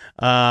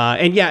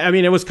 And yeah, I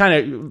mean, it was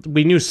kind of,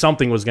 we knew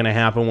something was going to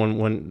happen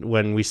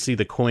when we see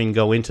the coin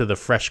go into the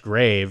fresh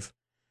grave.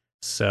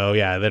 So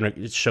yeah, then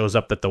it shows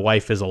up that the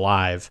wife is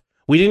alive.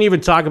 We didn't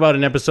even talk about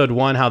in episode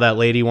 1 how that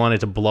lady wanted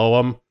to blow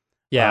him.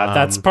 Yeah,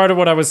 that's part of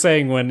what I was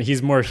saying when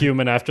he's more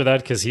human after that,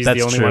 because he's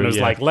the only one who's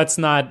like, let's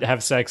not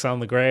have sex on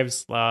the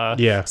graves.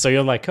 Yeah. So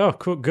you're like, oh,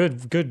 cool,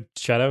 good,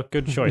 Shadow,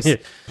 good choice.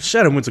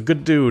 Shadow was a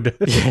good dude.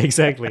 Yeah,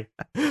 exactly.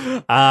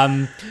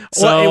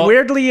 Well,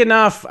 weirdly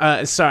enough,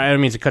 sorry, I don't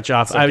mean to cut you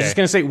off. I was just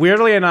going to say,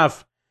 weirdly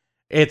enough,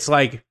 it's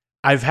like,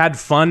 I've had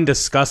fun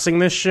discussing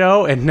this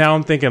show, and now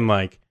I'm thinking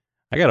like,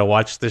 I got to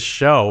watch this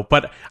show.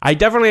 But I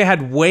definitely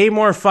had way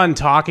more fun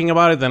talking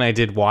about it than I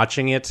did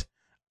watching it.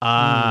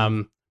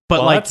 But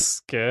well, like,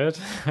 that's good,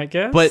 I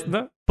guess.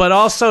 But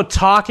also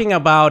talking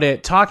about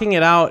it, talking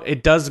it out,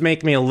 it does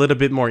make me a little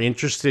bit more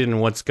interested in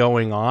what's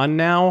going on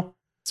now.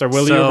 So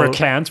will you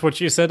recant what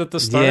you said at the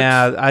start?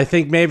 Yeah, I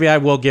think maybe I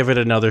will give it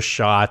another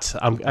shot.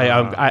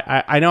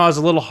 I know I was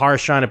a little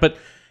harsh on it, but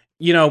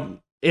you know,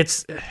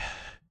 it's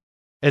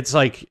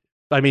like,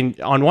 I mean,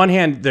 on one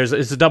hand,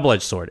 it's a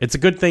double-edged sword. It's a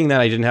good thing that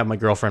I didn't have my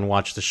girlfriend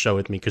watch the show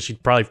with me, because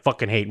she'd probably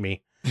fucking hate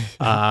me.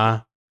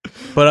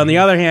 But on the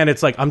other hand,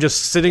 it's like, I'm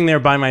just sitting there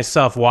by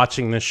myself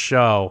watching this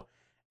show,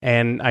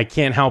 and I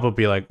can't help but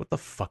be like, what the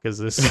fuck is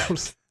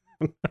this?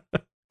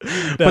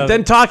 But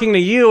then talking to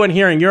you and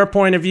hearing your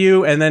point of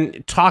view, and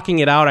then talking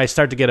it out, I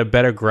start to get a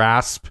better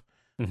grasp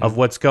of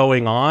what's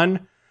going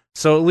on.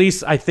 So at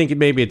least I think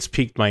maybe it's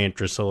piqued my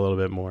interest a little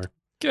bit more.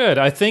 Good.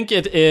 I think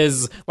it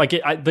is like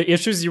the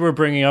issues you were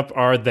bringing up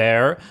are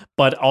there,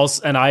 but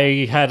also, and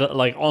I had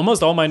like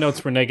almost all my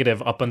notes were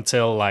negative up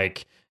until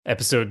like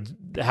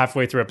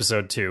halfway through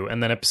episode 2,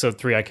 and then episode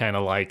 3 I kind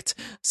of liked.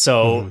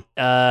 So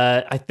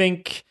I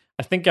think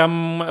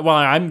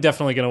I'm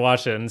definitely going to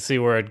watch it and see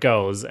where it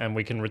goes, and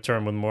we can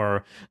return with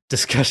more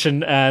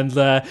discussion. And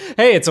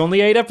hey, it's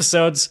only 8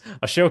 episodes.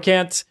 A show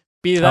can't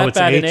be that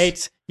bad in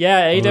 8.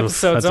 Yeah, 8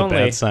 episodes that's only.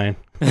 That's a bad sign.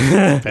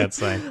 Bad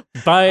sign.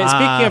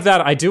 Speaking of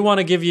that, I do want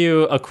to give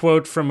you a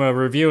quote from a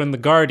review in The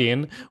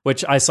Guardian,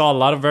 which I saw a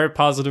lot of very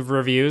positive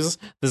reviews.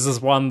 This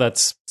is one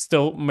that's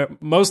still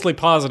mostly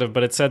positive,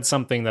 but it said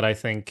something that I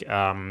think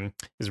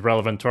is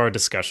relevant to our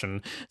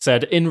discussion. It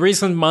said, in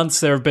recent months,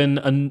 there have been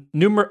a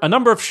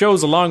number of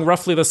shows along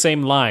roughly the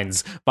same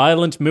lines.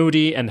 Violent,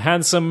 moody, and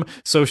handsome,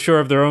 so sure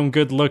of their own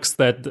good looks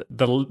that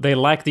they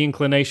lack the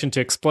inclination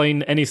to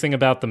explain anything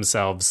about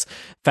themselves.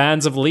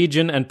 Fans of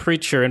Legion and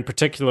Preacher in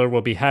particular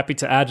will be happy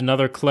to add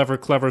another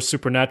clever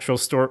supernatural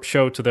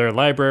show to their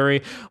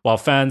library, while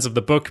fans of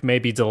the book may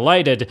be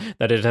delighted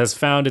that it has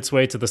found its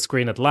way to the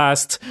screen at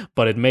last,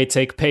 but it may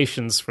take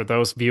patience for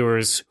those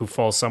viewers who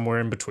fall somewhere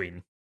in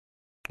between.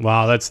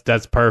 Wow,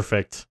 that's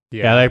perfect.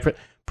 Yeah, they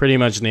pretty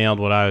much nailed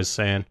what I was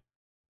saying.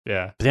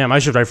 Yeah. Damn, I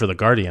should write for The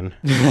Guardian.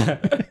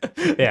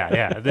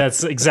 Yeah,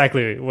 that's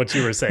exactly what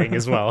you were saying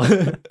as well.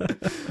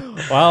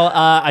 Well,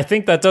 I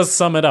think that does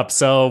sum it up.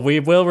 So we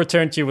will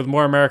return to you with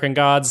more American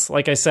Gods.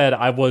 Like I said,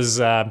 I was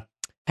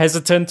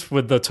hesitant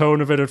with the tone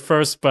of it at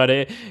first, but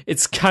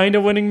it's kind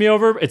of winning me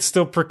over. It's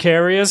still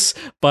precarious,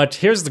 but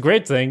here's the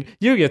great thing.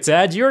 You get to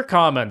add your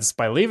comments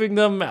by leaving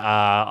them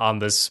on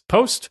this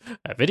post,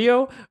 a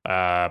video,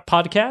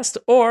 podcast,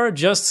 or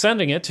just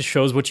sending it to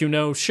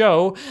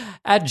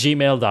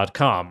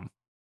showswhatyouknow@gmail.com.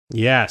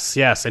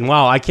 Yes. And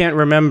wow, I can't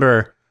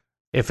remember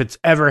if it's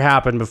ever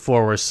happened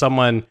before where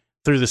someone,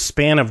 through the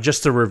span of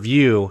just a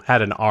review,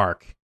 had an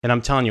arc. And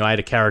I'm telling you, I had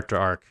a character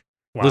arc.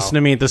 Wow. Listen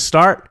to me at the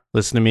start,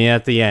 listen to me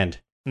at the end.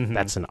 Mm-hmm.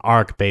 That's an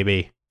arc,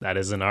 baby. That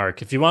is an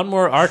arc. If you want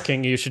more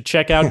arcing, you should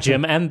check out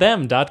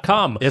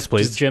jimandthem.com. Yes,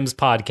 please. Which is Jim's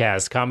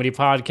podcast, comedy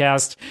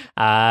podcast.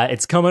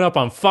 It's coming up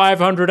on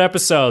 500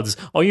 episodes.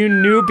 All you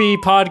newbie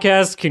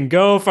podcasts can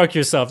go fuck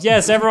yourself.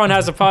 Yes, everyone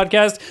has a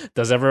podcast.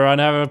 Does everyone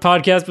have a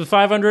podcast with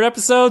 500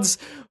 episodes?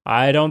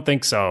 I don't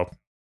think so.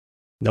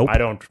 Nope. I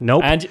don't.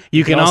 Nope. And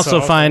you can also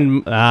find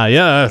you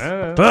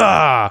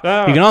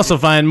can also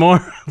find more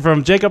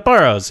from Jacob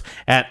Burrows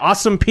at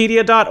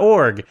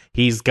awesomepedia.org.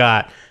 He's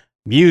got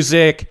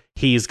music,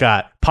 he's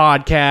got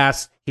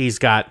podcasts, he's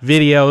got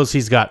videos,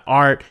 he's got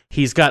art,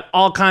 he's got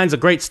all kinds of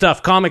great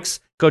stuff. Comics,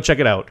 go check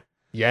it out.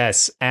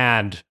 Yes,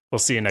 and we'll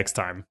see you next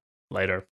time. Later.